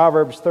in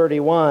Proverbs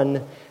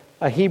 31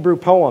 a Hebrew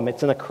poem.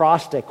 It's an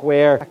acrostic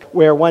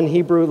where one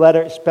Hebrew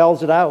letter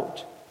spells it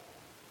out.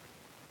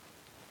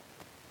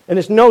 And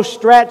it's no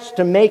stretch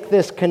to make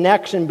this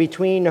connection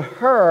between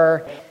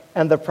her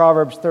and the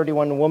Proverbs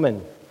 31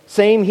 woman.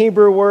 Same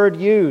Hebrew word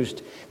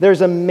used.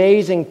 There's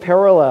amazing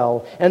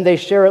parallel, and they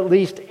share at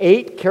least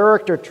 8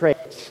 character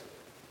traits.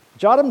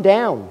 Jot them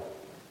down.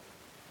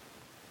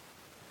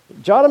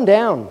 Jot them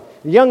down.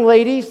 Young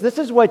ladies, this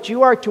is what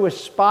you are to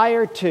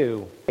aspire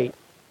to.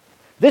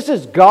 This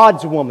is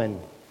God's woman,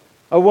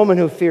 a woman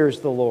who fears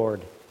the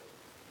Lord.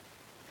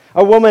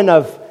 A woman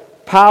of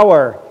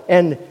power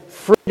and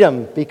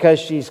freedom because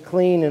she's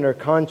clean in her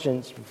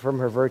conscience from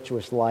her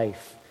virtuous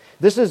life.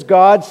 This is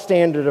God's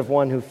standard of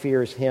one who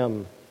fears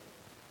Him.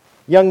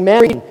 Young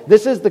men,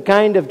 this is the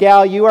kind of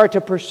gal you are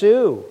to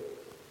pursue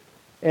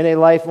in a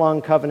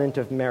lifelong covenant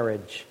of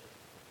marriage.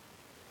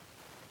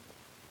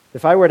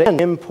 If I were to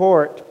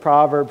import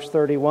Proverbs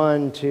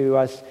 31 to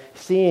us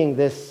seeing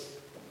this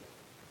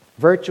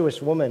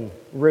virtuous woman,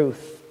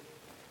 Ruth,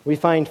 we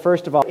find,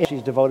 first of all,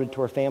 she's devoted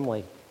to her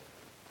family.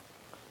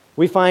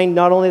 We find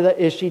not only that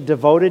is she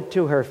devoted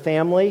to her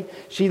family,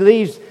 she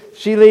leaves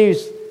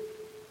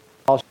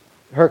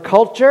her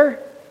culture,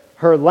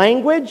 her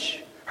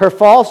language, her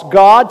false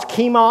gods,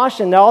 Chemosh,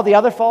 and all the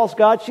other false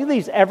gods. She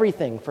leaves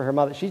everything for her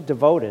mother. She's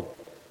devoted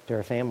to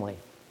her family.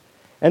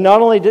 And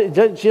not only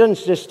she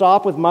doesn't just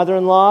stop with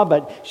mother-in-law,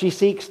 but she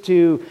seeks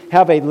to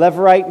have a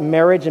levirate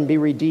marriage and be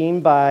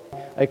redeemed by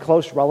a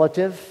close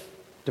relative,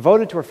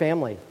 devoted to her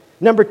family.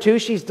 Number 2,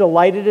 she's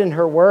delighted in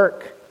her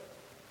work.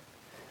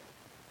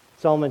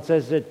 Solomon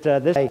says that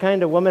this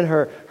kind of woman,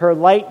 her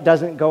light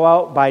doesn't go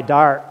out by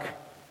dark.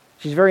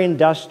 She's very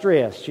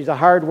industrious. She's a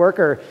hard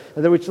worker,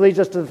 which leads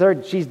us to the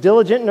third. She's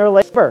diligent in her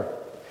labor.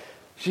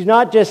 She's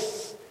not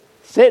just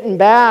sitting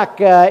back,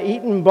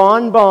 eating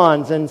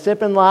bonbons and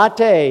sipping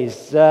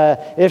lattes.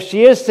 If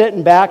she is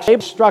sitting back, she's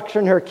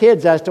instructing her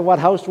kids as to what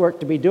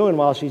housework to be doing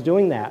while she's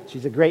doing that.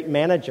 She's a great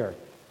manager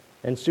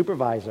and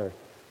supervisor.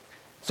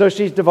 So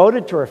she's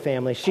devoted to her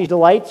family. She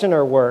delights in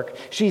her work.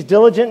 She's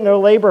diligent in her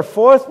labor.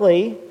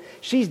 Fourthly,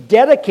 she's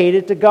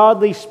dedicated to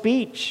godly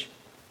speech.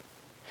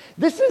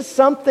 This is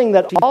something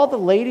that all the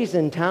ladies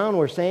in town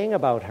were saying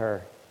about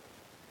her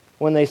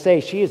when they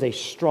say she is a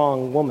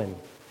strong woman.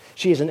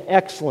 She is an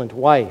excellent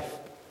wife.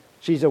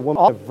 She's a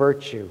woman of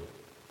virtue.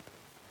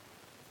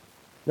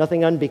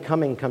 Nothing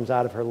unbecoming comes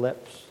out of her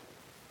lips.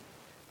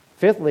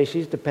 Fifthly,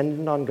 she's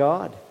dependent on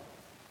God.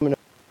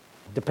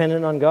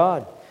 Dependent on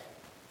God.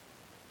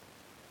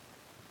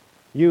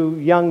 You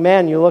young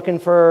men, you looking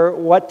for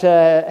what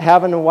to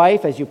have in a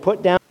wife? As you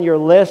put down your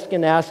list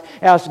and ask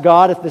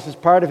God if this is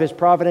part of His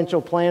providential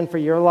plan for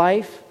your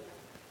life.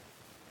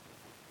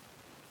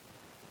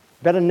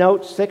 Better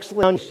note,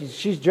 sixthly,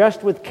 she's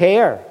dressed with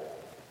care.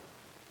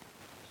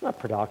 She's not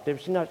productive.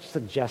 She's not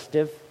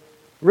suggestive.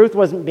 Ruth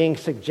wasn't being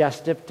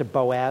suggestive to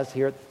Boaz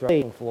here at the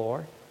threshing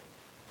floor.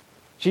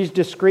 She's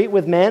discreet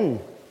with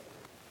men.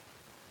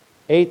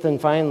 Eighth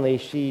and finally,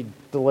 she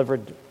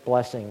delivered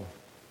blessing.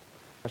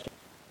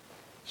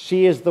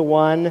 She is the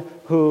one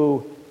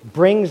who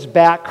brings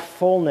back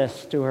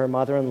fullness to her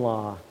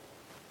mother-in-law.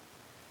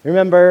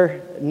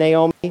 Remember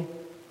Naomi,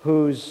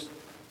 whose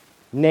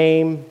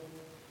name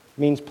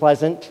means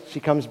pleasant? She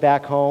comes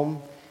back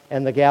home,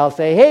 and the gals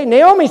say, "Hey,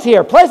 Naomi's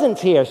here,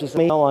 Pleasant's here." She says,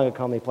 "No longer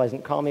call me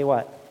Pleasant, call me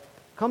what?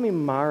 Call me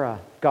Mara.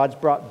 God's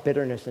brought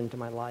bitterness into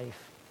my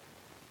life."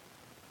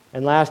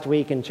 And last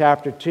week in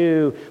chapter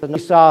 2, we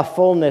saw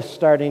fullness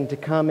starting to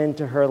come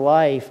into her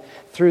life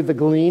through the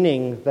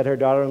gleaning that her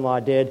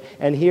daughter-in-law did.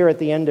 And here at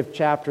the end of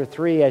chapter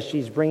 3, as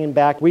she's bringing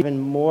back even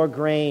more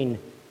grain.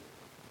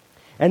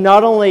 And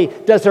not only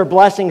does her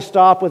blessing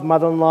stop with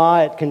mother-in-law,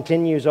 it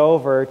continues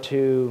over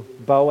to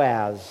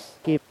Boaz.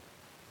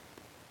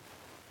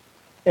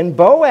 And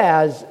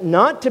Boaz,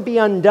 not to be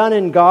undone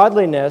in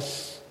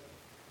godliness,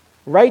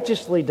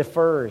 righteously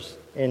defers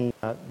in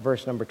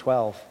verse number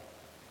 12.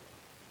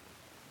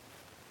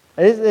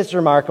 It's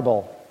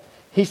remarkable.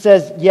 He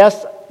says,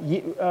 "Yes,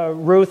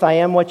 Ruth, I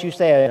am what you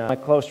say. I'm a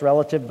close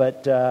relative,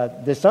 but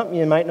there's something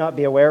you might not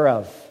be aware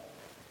of.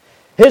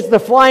 Here's the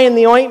fly in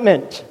the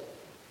ointment.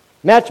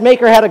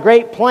 Matchmaker had a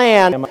great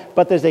plan,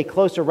 but there's a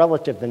closer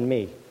relative than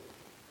me.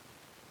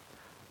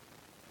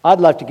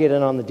 I'd love to get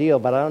in on the deal,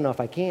 but I don't know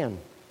if I can."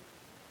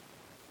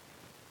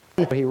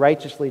 He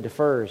righteously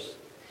defers,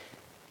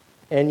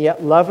 and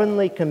yet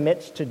lovingly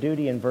commits to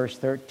duty in verse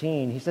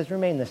 13. He says,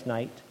 "Remain this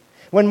night.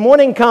 When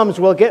morning comes,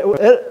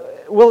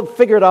 we'll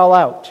figure it all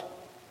out.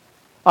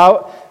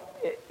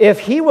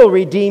 If he will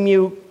redeem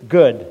you,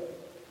 good.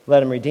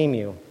 let him redeem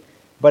you.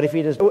 But if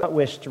he does not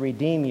wish to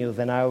redeem you,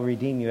 then I will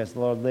redeem you as the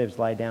Lord lives.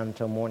 Lie down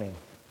until morning.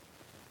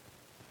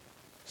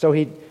 So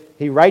he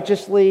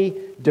righteously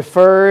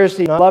defers,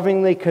 he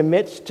lovingly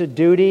commits to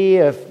duty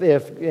if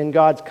in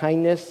God's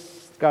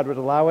kindness God would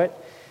allow it.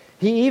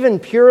 He even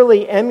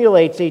purely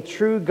emulates a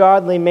true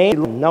godly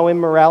maiden, no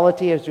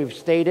immorality, as we've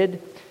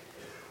stated.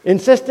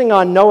 Insisting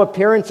on no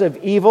appearance of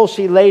evil,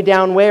 she lay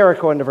down where,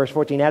 according to verse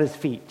 14? At his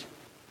feet.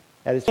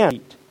 At his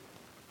feet.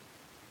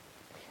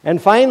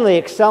 And finally,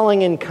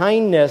 excelling in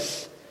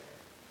kindness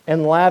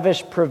and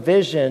lavish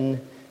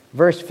provision,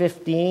 verse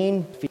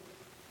 15,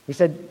 he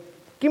said,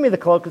 give me the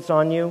cloak that's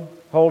on you,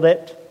 hold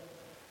it.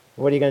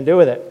 What are you going to do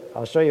with it?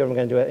 I'll show you what I'm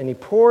going to do with it. And he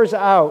pours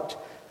out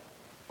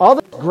all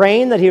the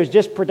grain that he was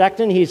just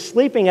protecting. He's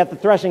sleeping at the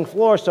threshing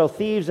floor so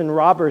thieves and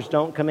robbers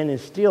don't come in and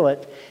steal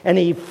it. And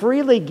he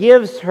freely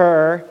gives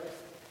her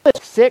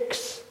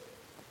 6,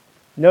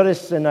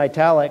 notice in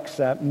italics,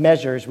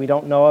 measures. We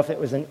don't know if it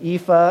was an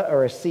ephah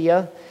or a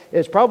seah.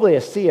 It's probably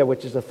a seah,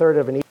 which is a third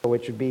of an ephah,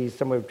 which would be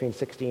somewhere between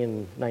 60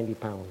 and 90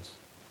 pounds,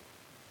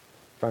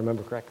 if I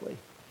remember correctly.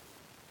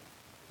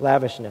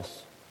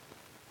 Lavishness,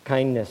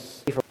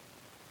 kindness.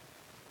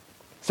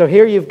 So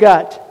here you've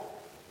got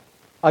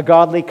a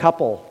godly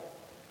couple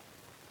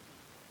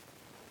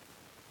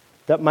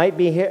that might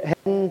be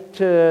heading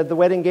to the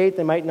wedding gate,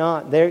 they might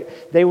not.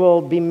 They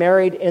will be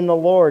married in the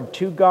Lord,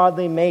 2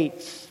 godly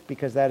mates,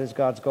 because that is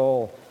God's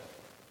goal.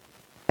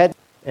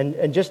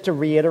 And just to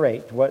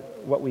reiterate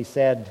what we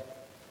said,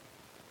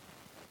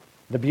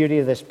 the beauty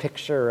of this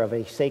picture of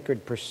a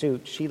sacred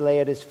pursuit, she lay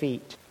at his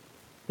feet.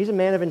 He's a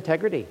man of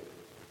integrity.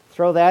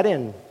 Throw that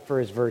in for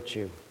his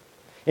virtue.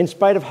 In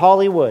spite of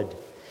Hollywood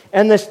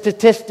and the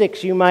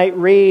statistics you might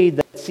read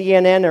that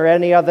CNN or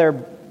any other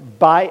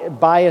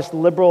biased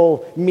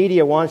liberal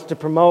media wants to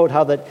promote,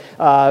 how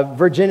that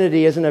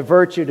virginity isn't a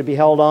virtue to be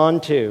held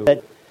on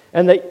to,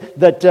 and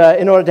that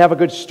in order to have a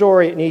good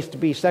story, it needs to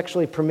be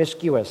sexually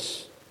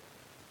promiscuous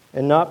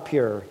and not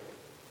pure.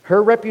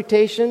 Her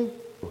reputation,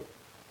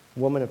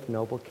 woman of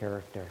noble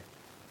character.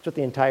 That's what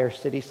the entire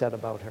city said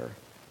about her.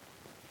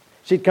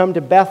 She'd come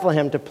to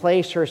Bethlehem to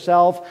place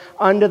herself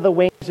under the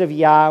wings of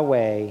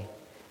Yahweh,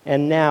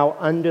 and now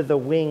under the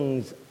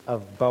wings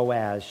of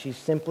Boaz. She's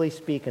simply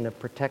speaking of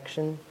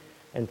protection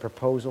and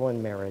proposal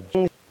and marriage.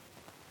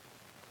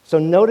 So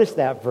notice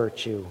that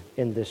virtue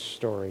in this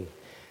story.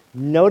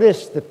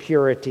 Notice the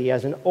purity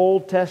as an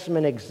Old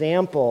Testament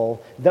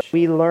example that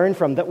we learn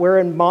from, that we're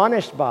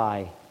admonished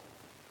by.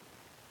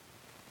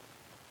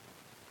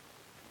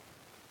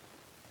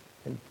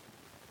 And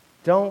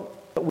don't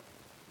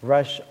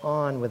rush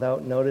on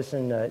without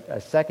noticing a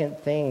second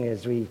thing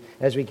as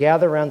we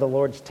gather around the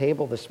Lord's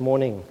table this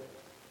morning.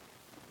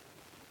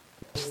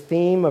 This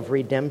theme of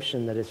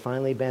redemption that has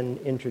finally been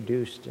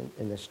introduced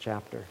in this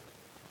chapter.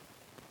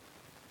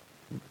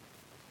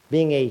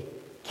 Being a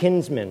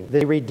kinsman,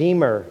 the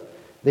redeemer,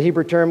 the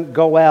Hebrew term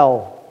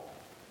goel.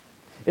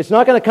 It's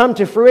not going to come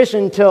to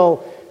fruition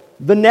until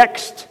the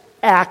next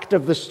act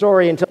of the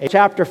story, until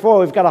chapter 4.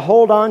 We've got to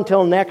hold on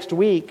till next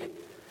week.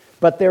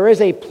 But there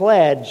is a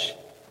pledge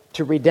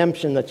to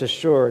redemption that's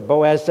assured.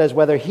 Boaz says,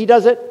 whether he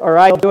does it or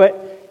I do it,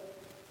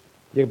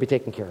 you'll be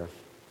taken care of.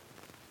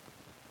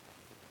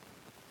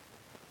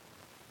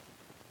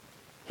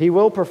 He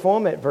will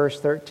perform it, verse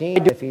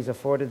 13, if he's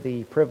afforded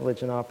the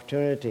privilege and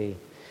opportunity.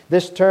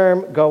 This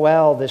term,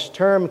 goel, this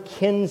term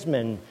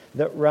kinsman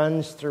that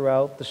runs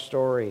throughout the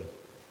story,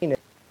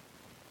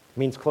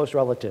 means close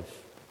relative.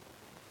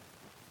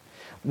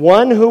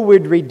 One who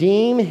would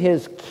redeem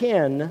his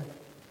kin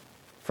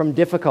from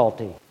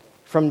difficulty,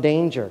 from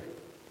danger.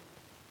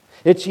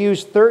 It's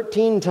used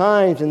 13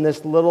 times in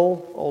this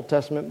little Old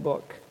Testament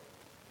book,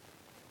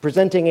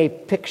 presenting a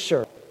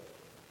picture,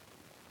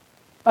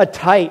 a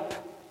type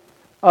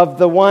of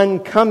the one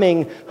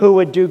coming who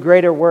would do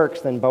greater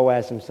works than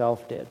Boaz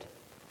himself did.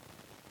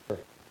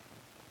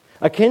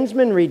 A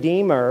kinsman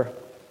redeemer,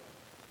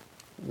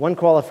 one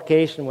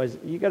qualification was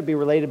you got to be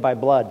related by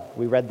blood.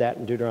 We read that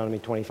in Deuteronomy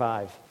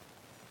 25.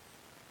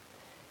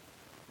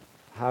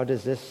 How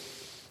does this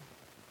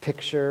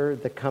picture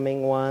the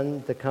coming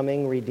one, the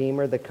coming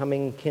redeemer, the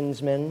coming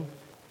kinsman?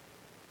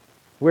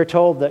 We're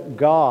told that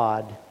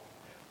God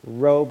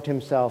robed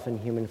himself in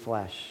human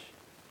flesh.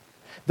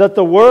 That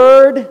the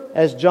Word,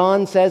 as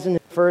John says in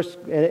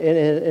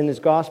his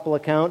gospel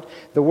account,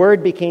 the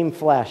Word became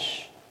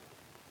flesh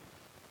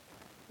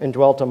and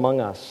dwelt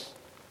among us.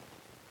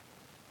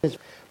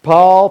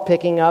 Paul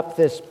picking up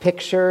this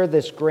picture,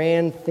 this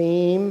grand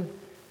theme,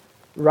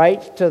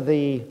 writes to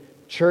the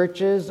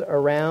churches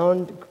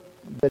around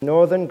the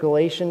northern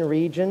Galatian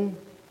region.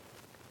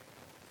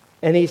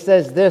 And he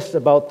says this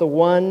about the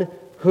one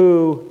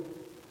who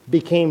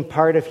became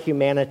part of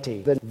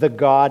humanity, the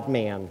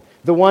God-man,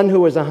 the one who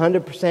was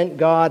 100%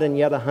 God and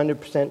yet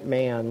 100%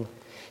 man.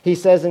 He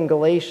says in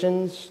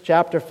Galatians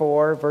chapter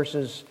 4,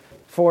 verses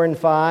 4 and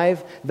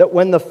 5, that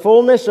when the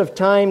fullness of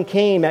time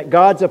came, at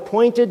God's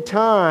appointed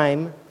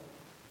time,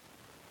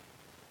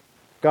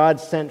 God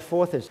sent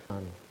forth his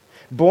Son,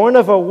 born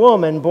of a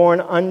woman, born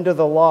under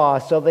the law,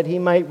 so that he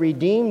might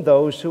redeem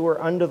those who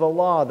were under the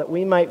law, that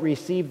we might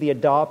receive the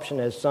adoption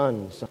as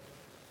sons.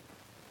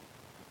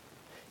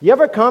 You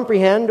ever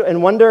comprehend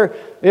and wonder,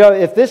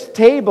 if this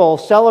table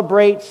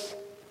celebrates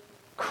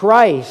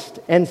Christ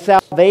and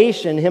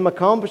salvation, Him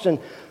accomplishing,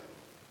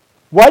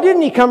 why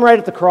didn't He come right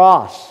at the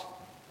cross?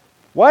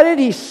 Why did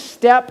He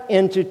step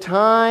into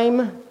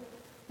time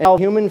and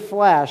human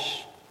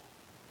flesh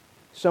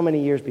so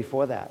many years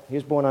before that? He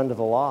was born under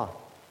the law.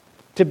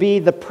 To be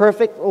the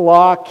perfect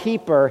law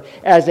keeper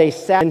as a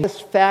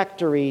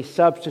satisfactory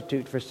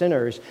substitute for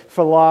sinners,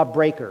 for law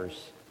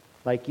breakers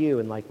like you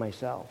and like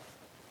myself.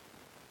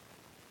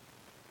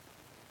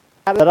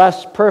 That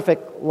us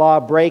perfect law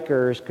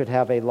breakers could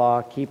have a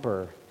law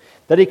keeper.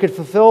 That He could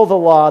fulfill the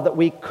law that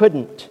we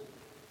couldn't.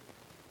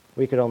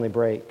 We could only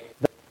break.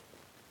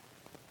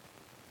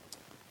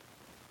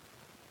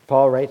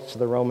 Paul writes to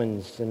the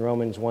Romans in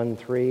Romans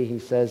 1:3, he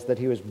says that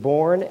he was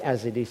born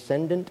as a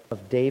descendant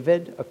of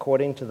David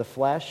according to the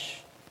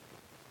flesh.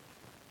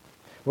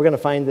 We're going to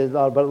find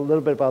a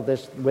little bit about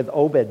this with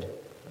Obed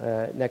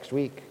next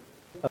week.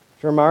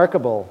 It's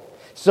remarkable.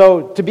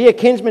 So to be a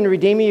kinsman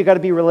redeemer, you've got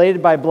to be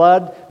related by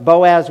blood.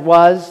 Boaz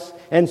was,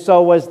 and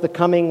so was the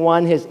coming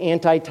one, his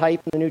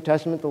antitype in the New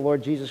Testament, the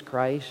Lord Jesus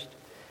Christ.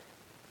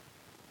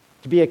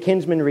 To be a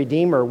kinsman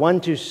redeemer,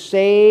 one to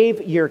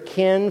save your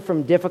kin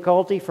from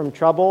difficulty, from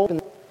trouble.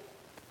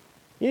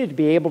 You need to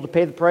be able to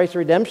pay the price of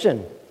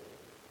redemption.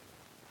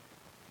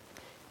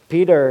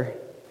 Peter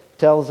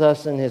tells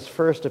us in his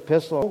first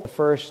epistle, the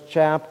first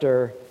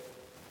chapter,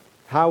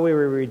 how we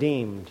were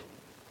redeemed.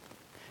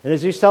 And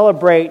as we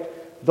celebrate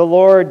the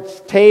Lord's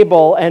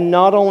table, and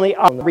not only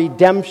our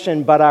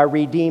redemption, but our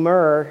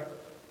Redeemer,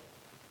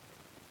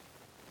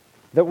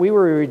 that we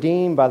were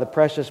redeemed by the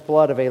precious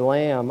blood of a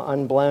lamb,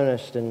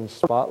 unblemished and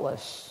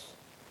spotless,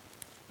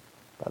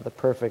 by the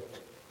perfect,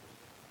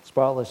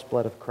 spotless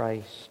blood of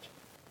Christ.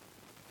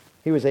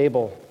 He was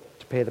able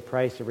to pay the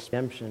price of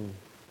redemption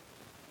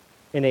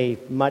in a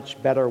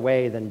much better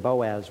way than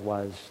Boaz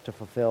was to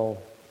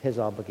fulfill his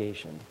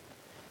obligation.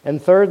 And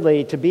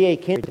thirdly, to be a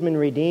kinsman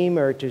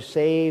redeemer, to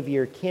save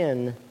your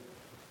kin,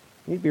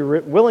 you need to be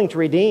willing to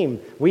redeem.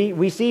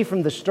 We see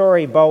from the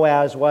story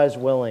Boaz was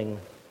willing,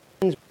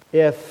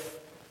 if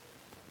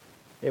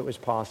it was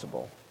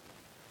possible.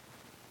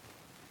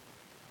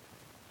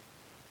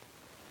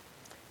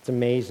 It's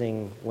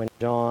amazing when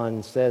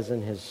John says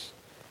in his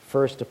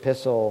first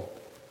epistle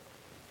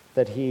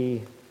that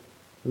he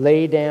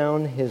laid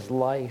down his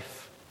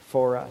life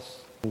for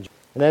us.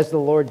 And as the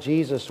Lord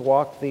Jesus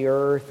walked the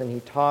earth and He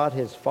taught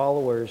His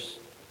followers,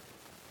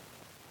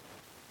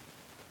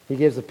 He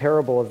gives the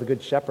parable of the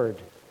Good Shepherd,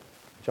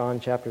 John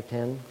chapter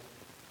 10.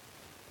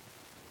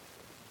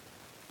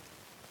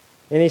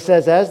 And He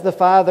says, as the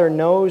Father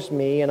knows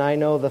me, and I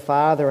know the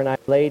Father, and I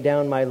lay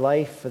down my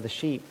life for the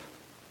sheep.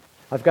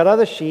 I've got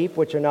other sheep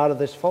which are not of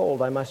this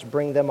fold. I must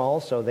bring them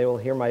also. They will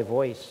hear my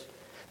voice.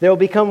 They will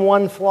become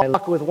one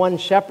flock with one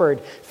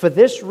shepherd. For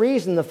this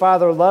reason the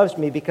Father loves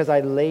me, because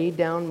I laid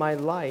down my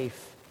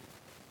life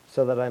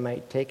so that I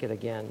might take it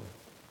again.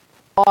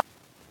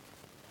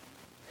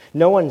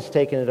 No one's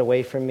taken it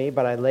away from me,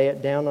 but I lay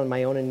it down on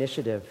my own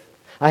initiative.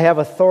 I have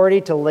authority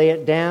to lay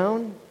it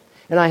down,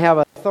 and I have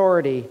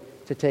authority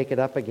to take it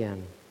up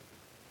again.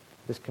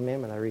 This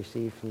commandment I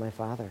received from my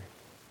Father.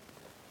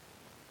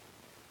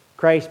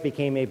 Christ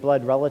became a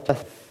blood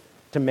relative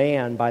to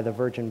man by the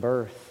virgin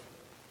birth.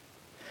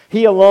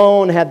 He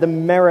alone had the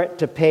merit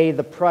to pay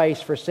the price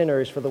for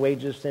sinners, for the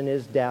wages of sin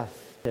is death.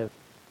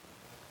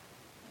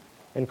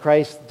 And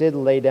Christ did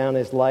lay down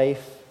His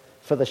life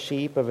for the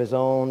sheep of His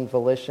own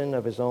volition,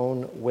 of His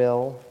own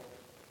will.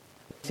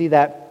 See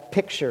that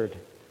pictured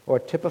or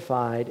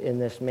typified in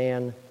this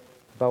man,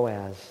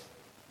 Boaz.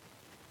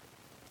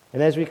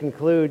 And as we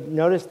conclude,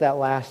 notice that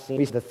last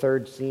scene, the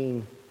third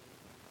scene,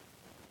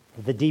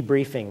 the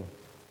debriefing.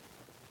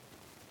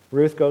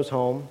 Ruth goes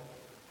home,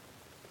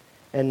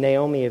 and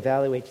Naomi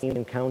evaluates the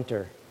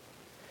encounter.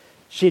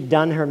 She'd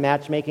done her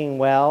matchmaking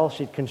well.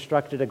 She'd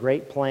constructed a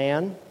great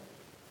plan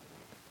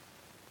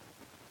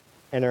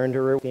and earned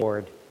her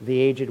reward. The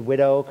aged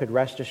widow could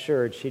rest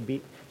assured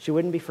she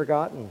wouldn't be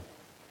forgotten.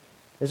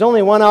 There's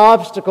only one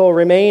obstacle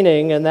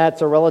remaining, and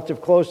that's a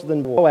relative closer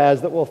than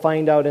Boaz that we'll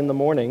find out in the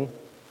morning.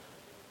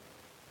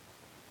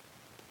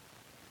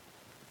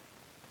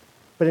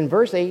 But in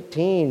verse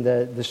 18,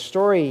 the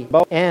story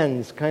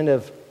ends kind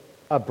of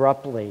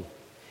abruptly,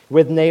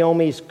 with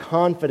Naomi's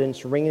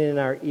confidence ringing in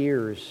our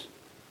ears.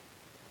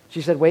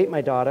 She said, wait,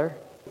 my daughter,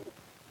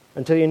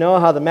 until you know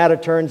how the matter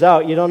turns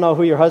out. You don't know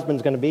who your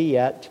husband's going to be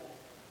yet,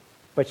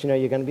 but you know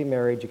you're going to be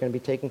married, you're going to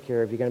be taken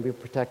care of, you're going to be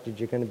protected,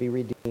 you're going to be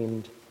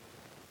redeemed.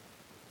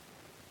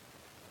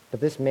 But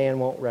this man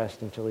won't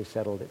rest until he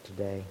settled it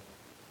today.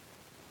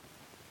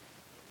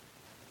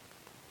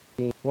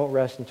 He won't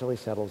rest until he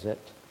settles it.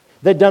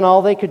 They'd done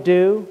all they could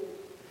do.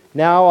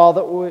 Now all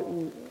that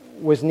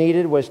was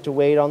needed was to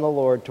wait on the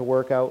Lord to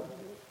work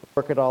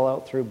it all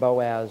out through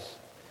Boaz,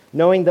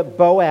 knowing that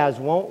Boaz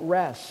won't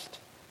rest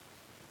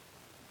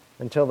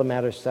until the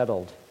matter's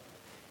settled.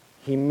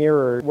 He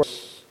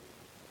mirrors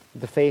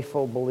the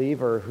faithful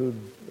believer who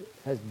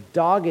has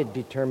dogged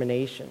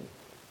determination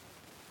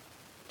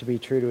to be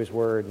true to his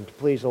word and to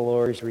please the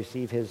Lord, to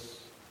receive his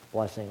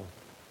blessing.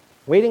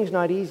 Waiting's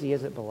not easy,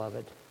 is it,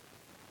 beloved?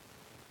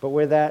 But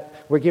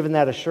we're given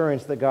that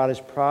assurance that God is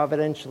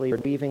providentially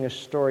weaving a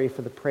story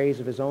for the praise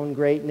of his own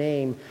great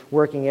name,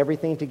 working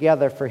everything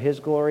together for his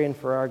glory and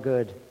for our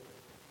good,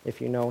 if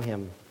you know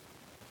him.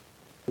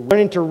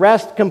 Learning to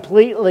rest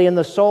completely in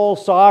the sole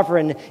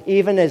sovereign,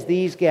 even as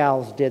these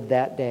gals did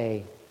that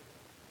day.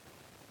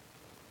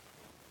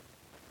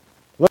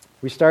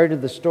 We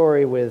started the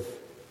story with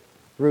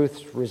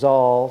Ruth's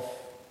resolve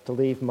to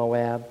leave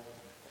Moab,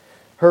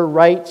 her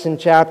rights in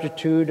chapter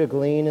 2 to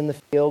glean in the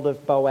field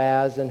of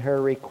Boaz, and her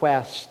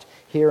request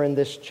here in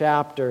this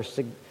chapter,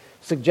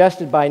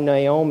 suggested by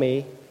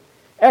Naomi,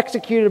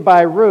 executed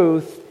by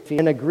Ruth,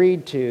 and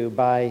agreed to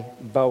by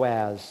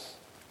Boaz.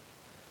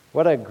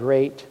 What a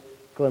great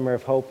glimmer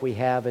of hope we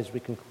have as we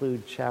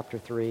conclude chapter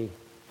 3.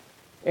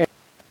 And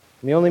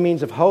the only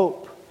means of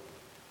hope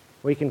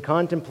we can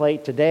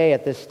contemplate today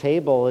at this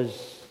table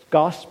is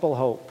gospel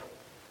hope.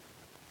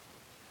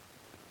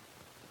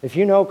 If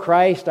you know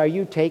Christ, are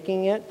you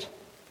taking it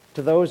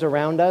to those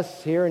around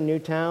us here in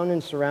Newtown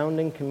and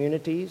surrounding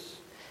communities,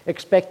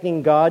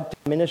 expecting God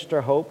to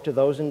minister hope to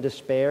those in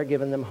despair,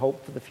 giving them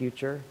hope for the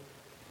future?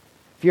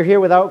 If you're here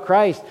without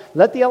Christ,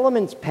 let the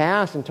elements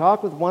pass and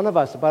talk with one of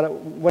us about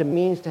what it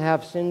means to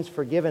have sins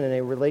forgiven in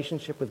a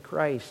relationship with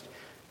Christ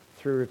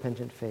through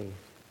repentant faith.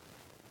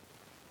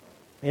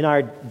 In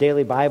our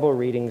daily Bible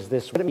readings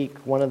this week,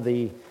 one of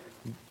the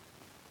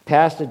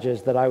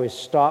passages that I was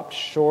stopped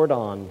short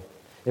on,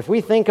 if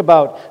we think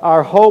about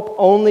our hope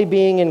only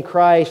being in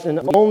Christ and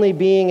only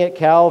being at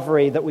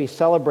Calvary that we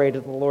celebrate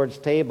at the Lord's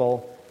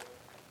table,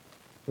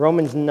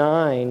 Romans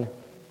 9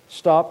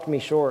 stopped me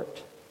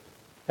short.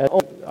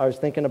 I was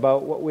thinking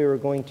about what we were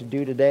going to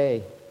do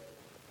today.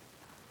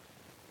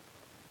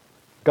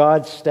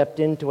 God stepped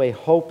into a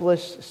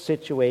hopeless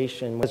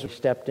situation when He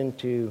stepped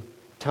into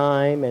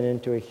time and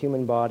into a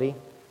human body.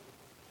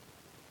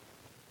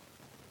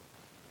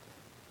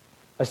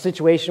 A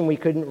situation we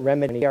couldn't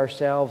remedy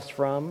ourselves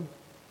from.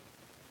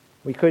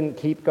 We couldn't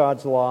keep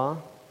God's law.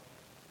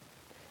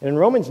 And in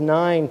Romans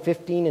 9,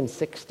 15 and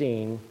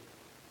 16,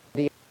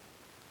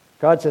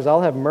 God says,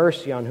 I'll have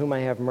mercy on whom I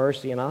have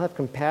mercy, and I'll have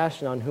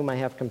compassion on whom I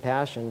have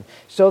compassion.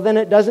 So then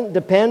it doesn't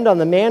depend on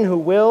the man who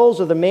wills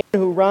or the man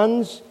who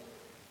runs,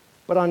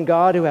 but on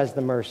God who has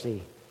the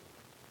mercy.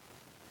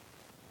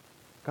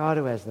 God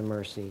who has the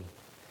mercy.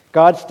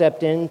 God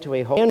stepped into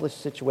a hopeless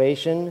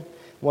situation,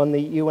 one that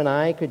you and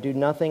I could do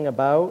nothing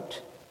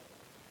about.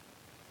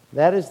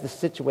 That is the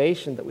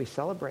situation that we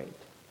celebrate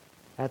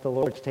at the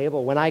Lord's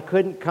table. When I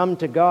couldn't come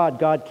to God,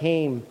 God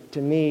came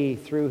to me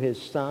through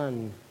His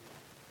Son.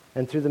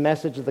 And through the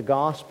message of the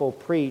gospel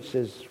preached,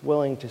 is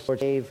willing to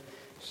save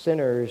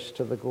sinners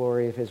to the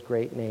glory of His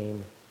great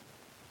name.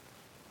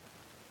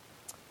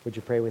 Would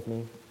you pray with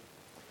me?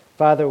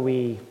 Father,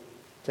 we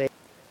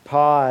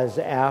pause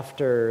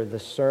after the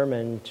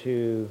sermon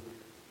to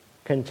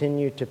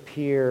continue to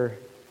peer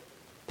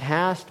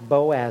past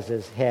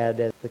Boaz's head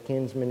as the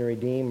kinsman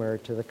redeemer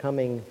to the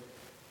coming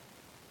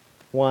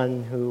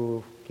one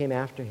who came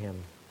after him.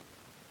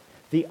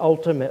 The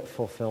ultimate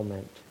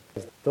fulfillment.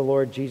 The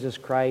Lord Jesus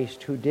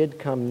Christ, who did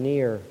come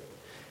near.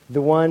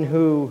 The one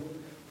who,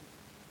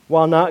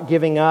 while not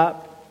giving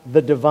up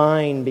the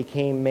divine,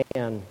 became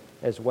man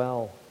as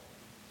well.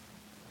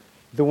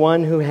 The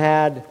one who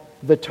had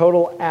the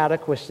total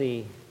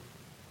adequacy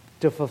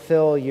to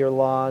fulfill your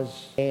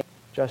law's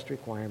just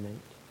requirement,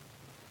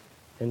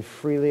 and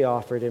freely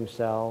offered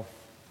Himself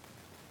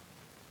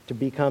to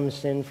become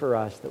sin for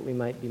us that we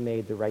might be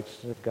made the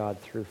righteousness of God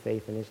through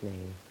faith in His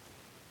name.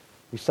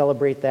 We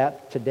celebrate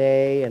that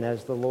today, and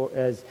as the Lord,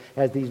 as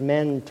these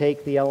men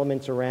take the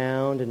elements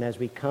around, and as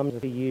we come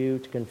to you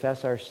to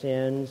confess our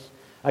sins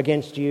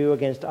against you,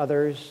 against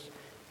others,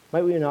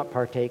 might we not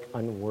partake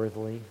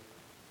unworthily,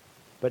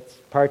 but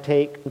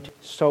partake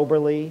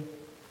soberly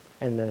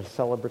and in a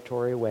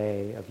celebratory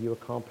way of you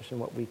accomplishing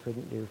what we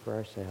couldn't do for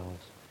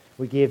ourselves.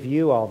 We give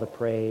you all the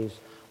praise,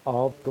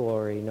 all the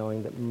glory,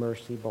 knowing that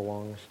mercy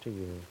belongs to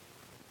you. In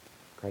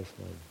Christ's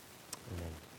name, amen.